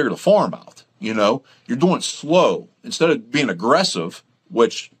trying to figure the farm out. You're doing it slow instead of being aggressive,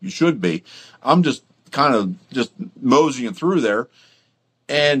 which you should be. I'm just kind of just moseying through there.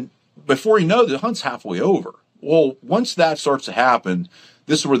 And before you know, the hunt's halfway over. Well, once that starts to happen,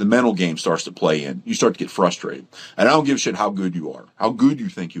 this is where the mental game starts to play in. You start to get frustrated. And I don't give a shit how good you are, how good you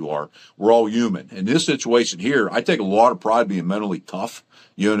think you are. We're all human. In this situation here, I take a lot of pride being mentally tough.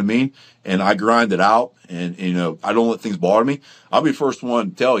 You know what I mean? And I grind it out, and I don't let things bother me. I'll be the first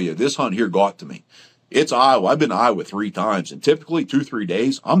one to tell you, this hunt here got to me. It's Iowa. I've been to Iowa 3 times, and typically 2, 3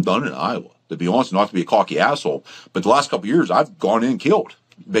 days, I'm done in Iowa. To be honest, not to be a cocky asshole, but the last couple of years, I've gone in and killed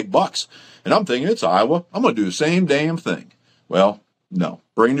big bucks. And I'm thinking, it's Iowa. I'm going to do the same damn thing. Well, no.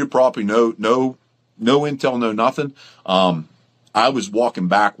 Brand new property, no intel, no nothing. I was walking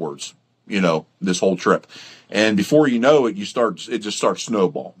backwards, this whole trip. And before you know it, it just starts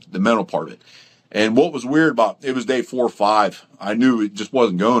snowballing, the mental part of it. And what was weird it was day 4 or 5. I knew it just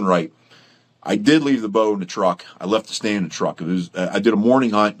wasn't going right. I did leave the bow in the truck. I left the stand in the truck. I did a morning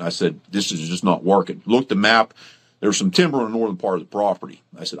hunt, and I said, this is just not working. Looked at the map. There was some timber in the northern part of the property.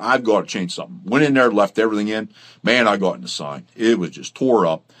 I said, I've got to change something. Went in there, left everything in. Man, I got in the sign. It was just tore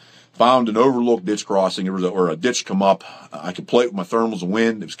up. Found an overlooked ditch crossing. There was a ditch come up. I could play it with my thermals and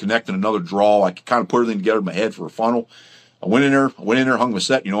wind. It was connecting another draw. I could kind of put everything together in my head for a funnel. I went in there, hung my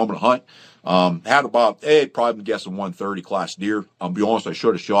set. I'm going to hunt. Had about, probably been guessing 130 class deer. I'll be honest, I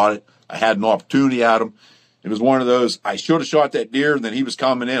should have shot it. I had an opportunity at him. It was one of those, I should have shot that deer, and then he was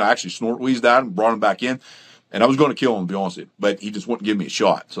coming in. I actually snort wheezed at him, brought him back in, and I was going to kill him, to be honest with you, but he just wouldn't give me a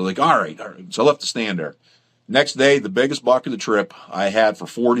shot. So like, all right. So I left the stand there. Next day, the biggest buck of the trip I had for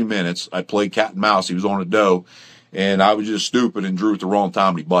 40 minutes. I played cat and mouse. He was on a doe, and I was just stupid and drew at the wrong time,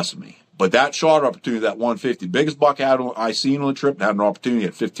 and he busted me. But that shot opportunity, that 150, biggest buck I seen on the trip and had an opportunity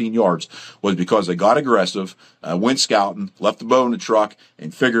at 15 yards was because I got aggressive, went scouting, left the bow in the truck,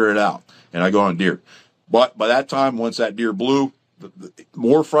 and figured it out. And I go on deer. But by that time, once that deer blew, the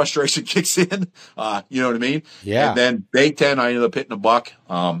more frustration kicks in. You know what I mean? Yeah. And then day 10, I ended up hitting a buck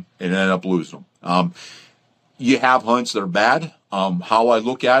and ended up losing them. You have hunts that are bad. How I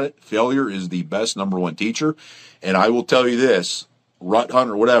look at it, failure is the best number one teacher. And I will tell you this, rut hunt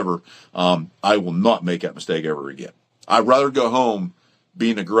or whatever, I will not make that mistake ever again. I'd rather go home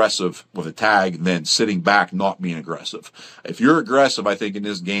being aggressive with a tag than sitting back not being aggressive. If you're aggressive, I think in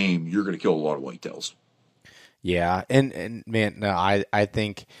this game, you're going to kill a lot of whitetails. Yeah, and man, no, I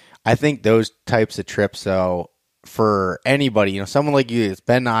think those types of trips though, for anybody, someone like you, it's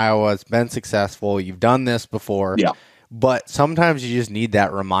been to Iowa, it's been successful, you've done this before. Yeah. But sometimes you just need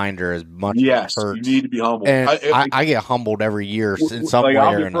that reminder as much as it hurts. You need to be humble. And I get humbled every year in some way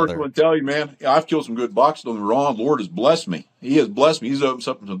I'll or be the another. first one to tell you, man, I've killed some good bucks, don't get me wrong. Lord has blessed me. He has blessed me. He's opened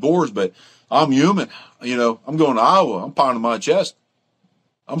some doors, but I'm human. I'm going to Iowa. I'm pounding my chest.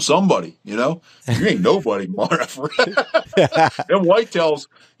 I'm somebody, You ain't nobody, mother effer. Them whitetails,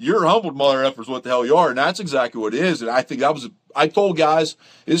 you're humbled, mother effers, what the hell you are. And that's exactly what it is. And I think I told guys,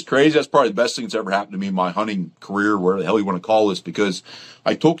 it's crazy. That's probably the best thing that's ever happened to me in my hunting career, where the hell you want to call this, because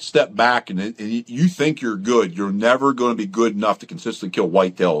I took a step back and you think you're good. You're never going to be good enough to consistently kill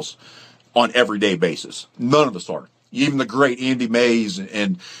whitetails on everyday basis. None of us are. Even the great Andy Mays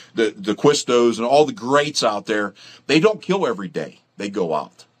and the Quistos and all the greats out there, they don't kill every day. They go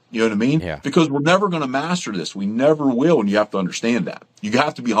out. You know what I mean? Yeah. Because we're never going to master this. We never will, and you have to understand that. You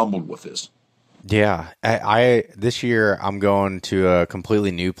have to be humbled with this. Yeah. I this year I'm going to a completely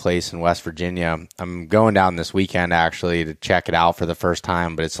new place in West Virginia. I'm going down this weekend actually to check it out for the first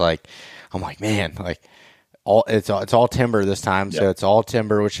time, but I'm like, man, it's all timber this time. So it's all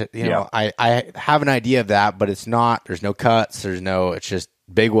timber, which, I have an idea of that, but it's not, there's no cuts. It's just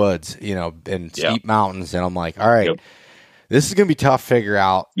big woods, and steep mountains. And I'm like, all right, this is going to be tough to figure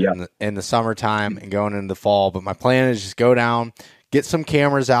out in the summertime and going into the fall. But my plan is just go down, get some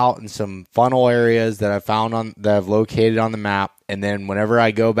cameras out in some funnel areas that I've located on the map. And then whenever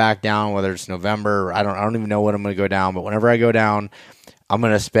I go back down, whether it's November, or I don't even know when I'm going to go down, but whenever I go down, I'm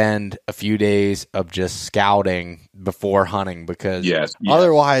going to spend a few days of just scouting before hunting, because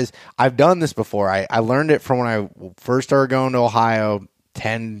otherwise, I've done this before. I learned it from when I first started going to Ohio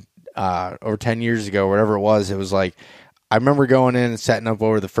 10 years ago, whatever it was. It was like, I remember going in and setting up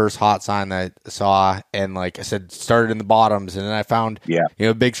over the first hot sign that I saw, and like I said, started in the bottoms, and then I found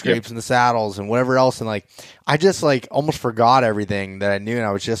big scrapes in the saddles and whatever else, and I just almost forgot everything that I knew, and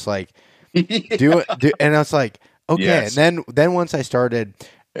I was just do it, and I was like, okay, and then once I started,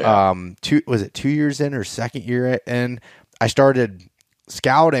 2 years in or second year in, I started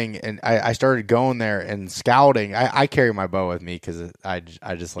scouting, and I started going there and scouting. I carry my bow with me because I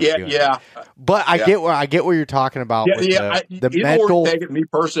just like doing it. But I get what you're talking about. The mental. Me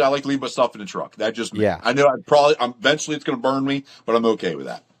personally, I like to leave my stuff in the truck. That just me. I know eventually it's going to burn me, but I'm okay with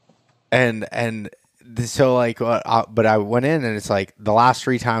that. So but I went in, and it's like the last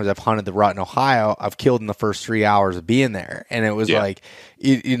 3 times I've hunted the rut in Ohio, I've killed in the first 3 hours of being there, and it was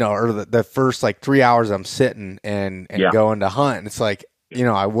or the first 3 hours I'm sitting and going to hunt, and it's like.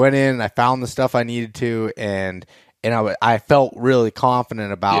 I went in, I found the stuff I needed to, and I felt really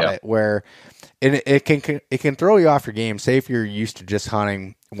confident about it. Where it can throw you off your game. Say if you're used to just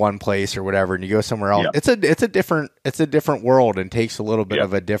hunting one place or whatever, and you go somewhere else, it's a different world, and takes a little bit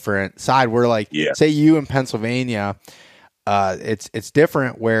of a different side. Where say you in Pennsylvania, it's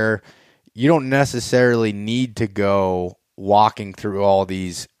different, where you don't necessarily need to go walking through all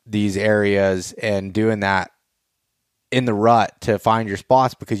these areas and doing that in the rut to find your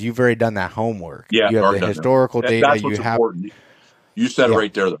spots, because you've already done that homework. You have the historical data. That's what's important. You said it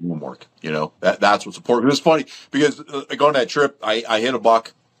right there, the homework. That's what's important. It was funny because going that trip, I hit a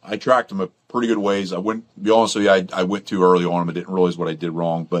buck. I tracked him a pretty good ways. To be honest with you, I went too early on him. I didn't realize what I did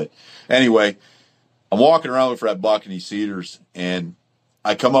wrong. But anyway, I'm walking around for that buck in these cedars, and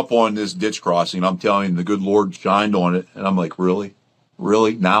I come up on this ditch crossing, and I'm telling you, the good Lord shined on it. And I'm like, really?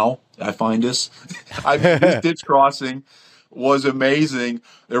 Now? I find this. This ditch crossing was amazing.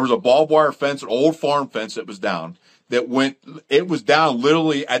 There was a barbed wire fence, an old farm fence that was down. that went, it was down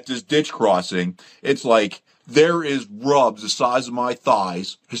literally at this ditch crossing. It's like, there is rubs the size of my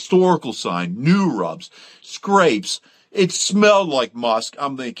thighs, historical sign, new rubs, scrapes. It smelled like musk.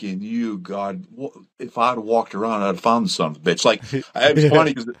 I'm thinking, you God, if I'd walked around, I'd have found the son of a bitch. Like, it was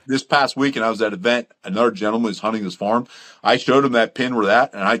funny because this past weekend I was at an event. Another gentleman was hunting this farm. I showed him that pin where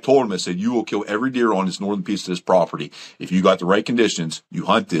that, and I told him, I said, you will kill every deer on this northern piece of this property. If you got the right conditions, you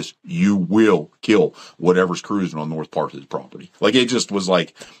hunt this, you will kill whatever's cruising on the north part of this property. Like, it just was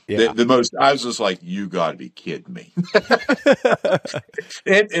like the most, I was just like, you got to be kidding me.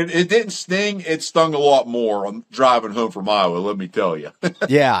 It didn't sting. It stung a lot more on driving home from Iowa, let me tell you.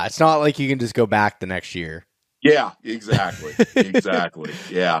 Yeah, it's not like you can just go back the next year. Yeah, exactly. Exactly.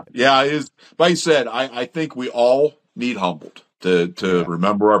 Yeah. Yeah. It is, like I said, I think we all need humbled to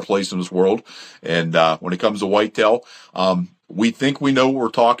remember our place in this world. And when it comes to whitetail, we think we know what we're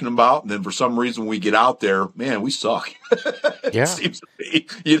talking about. And then for some reason we get out there, man, we suck. It seems to be,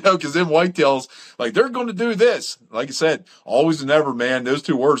 because then whitetails, like, they're going to do this. Like I said, always and never, man. Those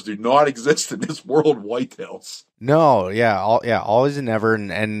two words do not exist in this world of whitetails. No, always and never.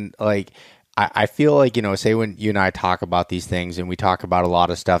 And like, I feel like, say when you and I talk about these things and we talk about a lot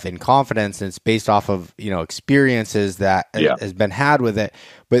of stuff in confidence, and it's based off of, experiences that has been had with it,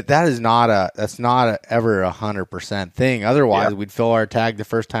 but that's not ever 100% thing. Otherwise we'd fill our tag the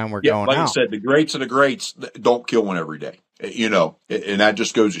first time we're going like out. I said, the greats of the greats don't kill one every day, and that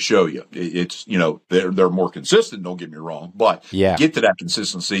just goes to show you it's, they're more consistent. Don't get me wrong, but get to that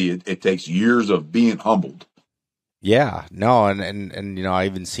consistency. It takes years of being humbled. Yeah, no, and I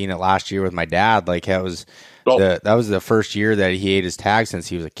even seen it last year with my dad. Like, that was the first year that he ate his tag since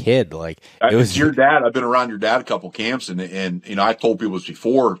he was a kid. Like, it was your dad. I've been around your dad a couple camps, and I told people this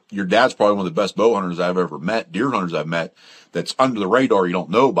before. Your dad's probably one of the best bow hunters I've ever met, deer hunters I've met. That's under the radar. You don't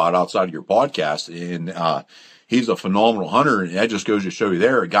know about outside of your podcast, and he's a phenomenal hunter. And that just goes to show you,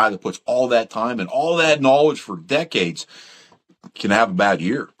 there, a guy that puts all that time and all that knowledge for decades can have a bad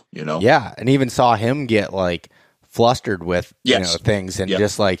year. Yeah, and even saw him get like flustered with things, and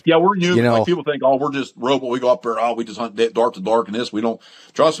just like we're human. Like, people think, we're just robot. We go up there, we just hunt dark to dark, and this we don't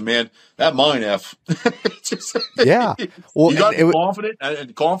trust me, man. That mine F. Well, you got to be confident,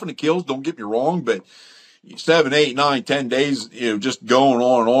 and confident kills. Don't get me wrong, but 7, 8, 9, 10 days, just going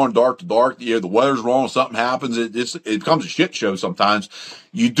on and on, dark to dark. The weather's wrong, something happens. It becomes a shit show sometimes.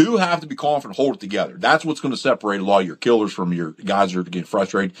 You do have to be confident, hold it together. That's what's going to separate a lot of your killers from your guys that are getting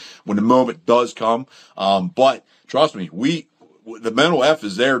frustrated when the moment does come. But trust me, the mental F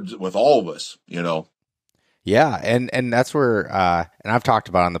is there with all of us, Yeah, and that's where, and I've talked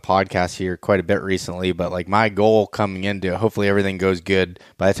about on the podcast here quite a bit recently, but like, my goal coming into it, hopefully everything goes good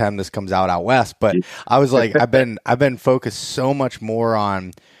by the time this comes out west. But I was like, I've been focused so much more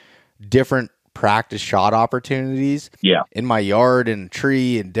on different practice shot opportunities in my yard and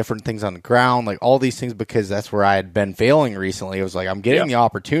tree and different things on the ground, like all these things, because that's where I had been failing recently. It was like, I'm getting the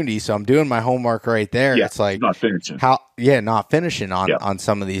opportunity, so I'm doing my homework right there. It's like, not finishing. Not finishing on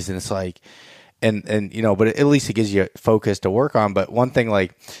some of these, and it's like, and but at least it gives you focus to work on. But one thing,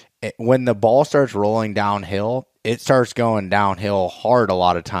 like, when the ball starts rolling downhill, it starts going downhill hard a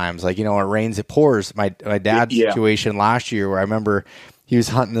lot of times. Like, when it rains, it pours. My dad's situation last year, where I remember he was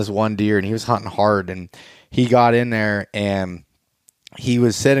hunting this one deer, and he was hunting hard, and he got in there, and he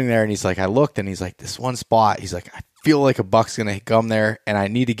was sitting there, and he's like, I looked, and he's like, this one spot, he's like, I feel like a buck's going to come there, and I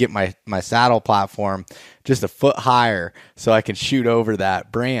need to get my saddle platform just a foot higher so I can shoot over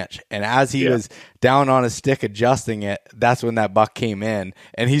that branch. And as he was down on his stick adjusting it, that's when that buck came in,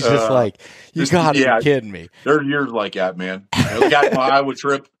 and he's just like, you got to be kidding me. There are years like that, man. I got my Iowa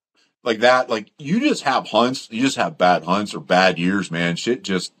trip like that. Like, you just have hunts. You just have bad hunts or bad years, man. Shit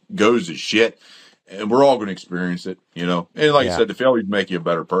just goes to shit. And we're all going to experience it, And like I said, the failures make you a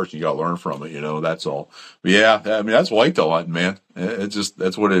better person. You got to learn from it, that's all. But that's whitetail hunting, man. It's just,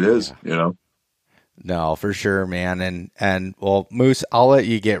 that's what it is, No, for sure, man. And well, Moose, I'll let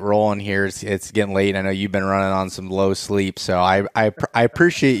you get rolling here. It's getting late. I know you've been running on some low sleep, so I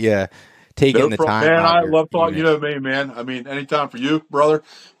appreciate you taking the time. Man, I love talking. You know me, man. I mean, anytime for you, brother.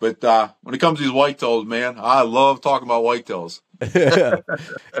 But when it comes to these whitetails, man, I love talking about whitetails.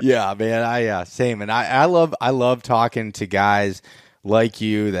 Yeah, man. Same. And I love talking to guys like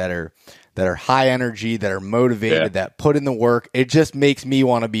you that are high energy, that are motivated, that put in the work. It just makes me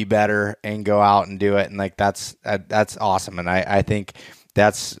want to be better and go out and do it. And like, that's awesome. And I think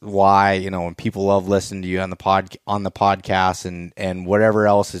that's why, when people love listening to you on the podcast and whatever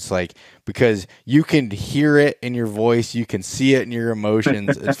else, it's like, because you can hear it in your voice, you can see it in your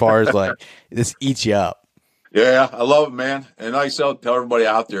emotions as far as like, this eats you up. Yeah, I love it, man. And I tell everybody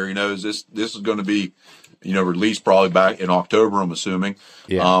out there, this is going to be released probably back in October, I'm assuming.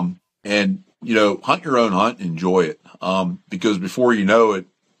 Yeah. And, hunt your own hunt, enjoy it. Because before you know it,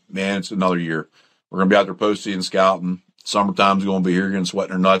 man, it's another year. We're going to be out there post-season scouting. Summertime's going to be here, getting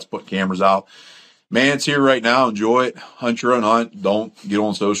sweating our nuts, putting cameras out. Man, it's here right now. Enjoy it. Hunt your own hunt. Don't get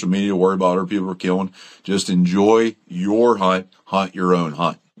on social media, worry about other people are killing. Just enjoy your hunt. Hunt your own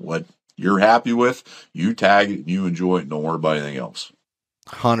hunt. What you're happy with, you tag it and you enjoy it. And don't worry about anything else.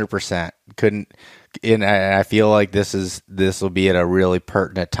 100%. And I feel like this will be at a really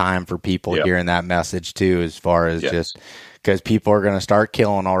pertinent time for people hearing that message too, as far as just because people are going to start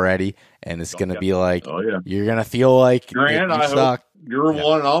killing already, and it's going to be like, you're going to feel like Grant, you suck. You're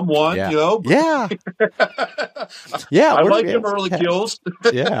one and I'm one, Yeah. I like them early kills.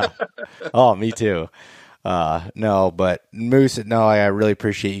 Yeah. Oh, me too. No, but Moose, I really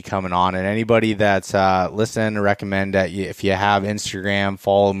appreciate you coming on. And anybody that's listening, recommend that if you have Instagram,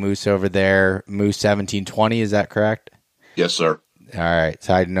 follow Moose over there, Moose1720. Is that correct? Yes, sir. All right.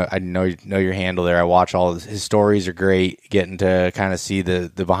 So I know your handle there. I watch all his stories are great. Getting to kind of see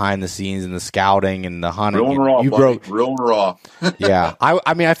the behind the scenes and the scouting and the hunting. Real and raw. Yeah.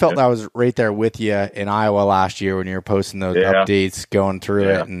 I felt I was right there with you in Iowa last year when you were posting those updates, going through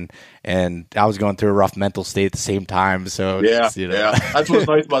it, and I was going through a rough mental state at the same time. So that's what's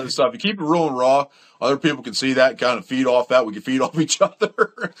nice about this stuff. You keep it real and raw. Other people can see that and kind of feed off that. We can feed off each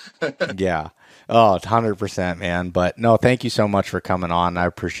other. Yeah. Oh, 100%, man. But no, thank you so much for coming on. I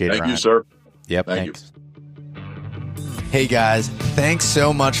appreciate it. Thank you, sir. Yep. Thanks. Hey guys, thanks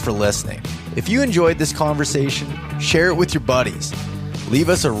so much for listening. If you enjoyed this conversation, share it with your buddies. Leave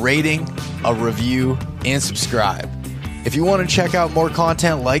us a rating, a review, and subscribe. If you want to check out more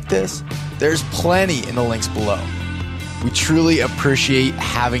content like this, there's plenty in the links below. We truly appreciate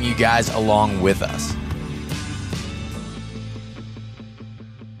having you guys along with us.